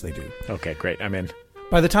 Yes, they do. Okay, great. I'm in.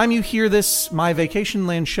 By the time you hear this, my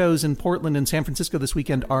Vacationland shows in Portland and San Francisco this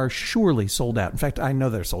weekend are surely sold out. In fact, I know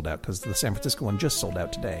they're sold out because the San Francisco one just sold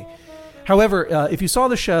out today. However, if you saw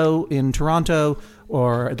the show in Toronto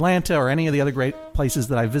or Atlanta or any of the other great places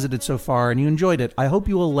that I've visited so far and you enjoyed it, I hope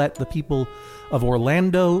you will let the people of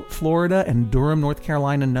Orlando, Florida, and Durham, North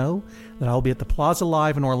Carolina know that I'll be at the Plaza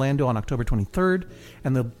Live in Orlando on October 23rd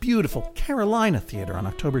and the beautiful Carolina Theater on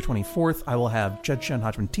October 24th. I will have Judge John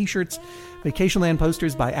Hodgman t-shirts, Vacationland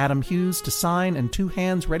posters by Adam Hughes to sign, and 2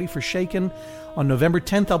 hands ready for shaking. On November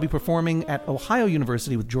 10th, I'll be performing at Ohio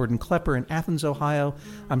University with Jordan Klepper in Athens, Ohio.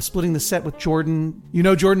 I'm splitting the set with Jordan. You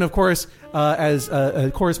know Jordan, of course, as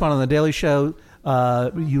a correspondent on The Daily Show.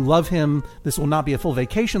 You love him. This will not be a full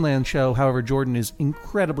Vacationland show. However, Jordan is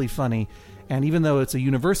incredibly funny. And even though it's a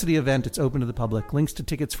university event, it's open to the public. Links to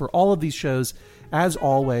tickets for all of these shows, as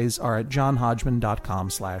always, are at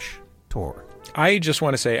johnhodgman.com/tour. I just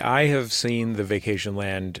want to say I have seen the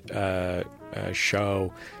Vacationland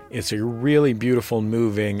show. It's a really beautiful,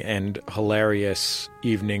 moving, and hilarious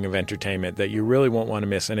evening of entertainment that you really won't want to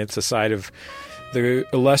miss. And it's a side of the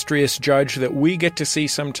illustrious judge that we get to see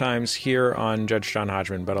sometimes here on Judge John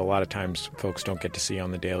Hodgman, but a lot of times folks don't get to see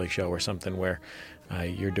on The Daily Show or something where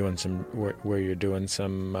you're doing some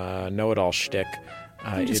know-it-all shtick.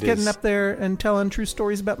 I'm just getting up there and telling true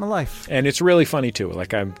stories about my life. And it's really funny, too.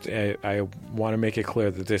 Like, I want to make it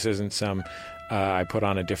clear that this isn't some I put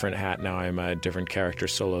on a different hat, now I'm a different character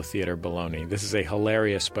solo theater baloney. This is a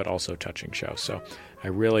hilarious but also touching show. So I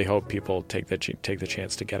really hope people take the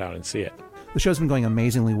chance to get out and see it. The show's been going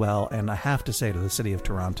amazingly well, and I have to say to the city of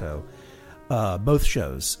Toronto, both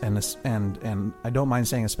shows, and I don't mind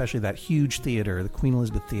saying especially that huge theater, the Queen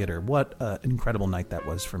Elizabeth Theater, what an incredible night that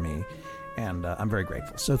was for me. And I'm very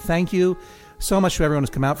grateful. So thank you so much to everyone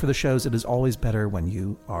who's come out for the shows. It is always better when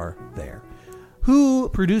you are there. Who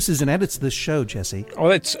produces and edits this show, Jesse? Oh,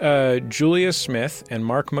 that's Julia Smith and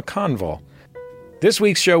Mark McConville. This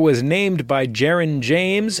week's show was named by Jaron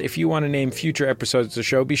James. If you want to name future episodes of the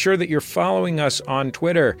show, be sure that you're following us on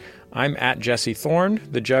Twitter. I'm at Jesse Thorne.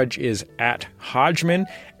 The judge is at Hodgman.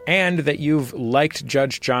 And that you've liked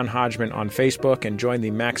Judge John Hodgman on Facebook and joined the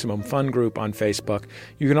Maximum Fun group on Facebook.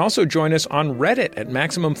 You can also join us on Reddit at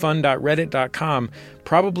MaximumFun.reddit.com,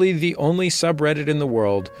 probably the only subreddit in the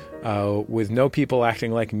world with no people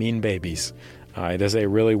acting like mean babies. It is a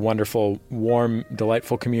really wonderful, warm,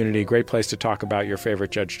 delightful community. Great place to talk about your favorite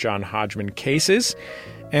Judge John Hodgman cases.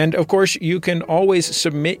 And, of course, you can always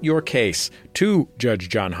submit your case to Judge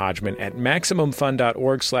John Hodgman at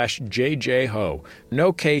MaximumFun.org/JJHo.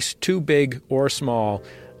 No case too big or small.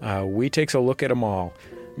 We takes a look at them all.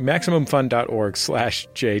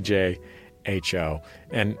 MaximumFun.org/JJHO.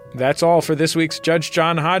 And that's all for this week's Judge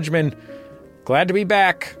John Hodgman. Glad to be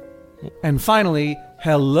back. And finally,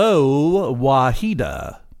 hello,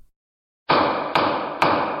 Wahida.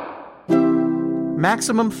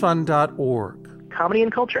 MaximumFun.org. Comedy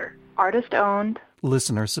and culture. Artist owned.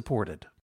 Listener supported.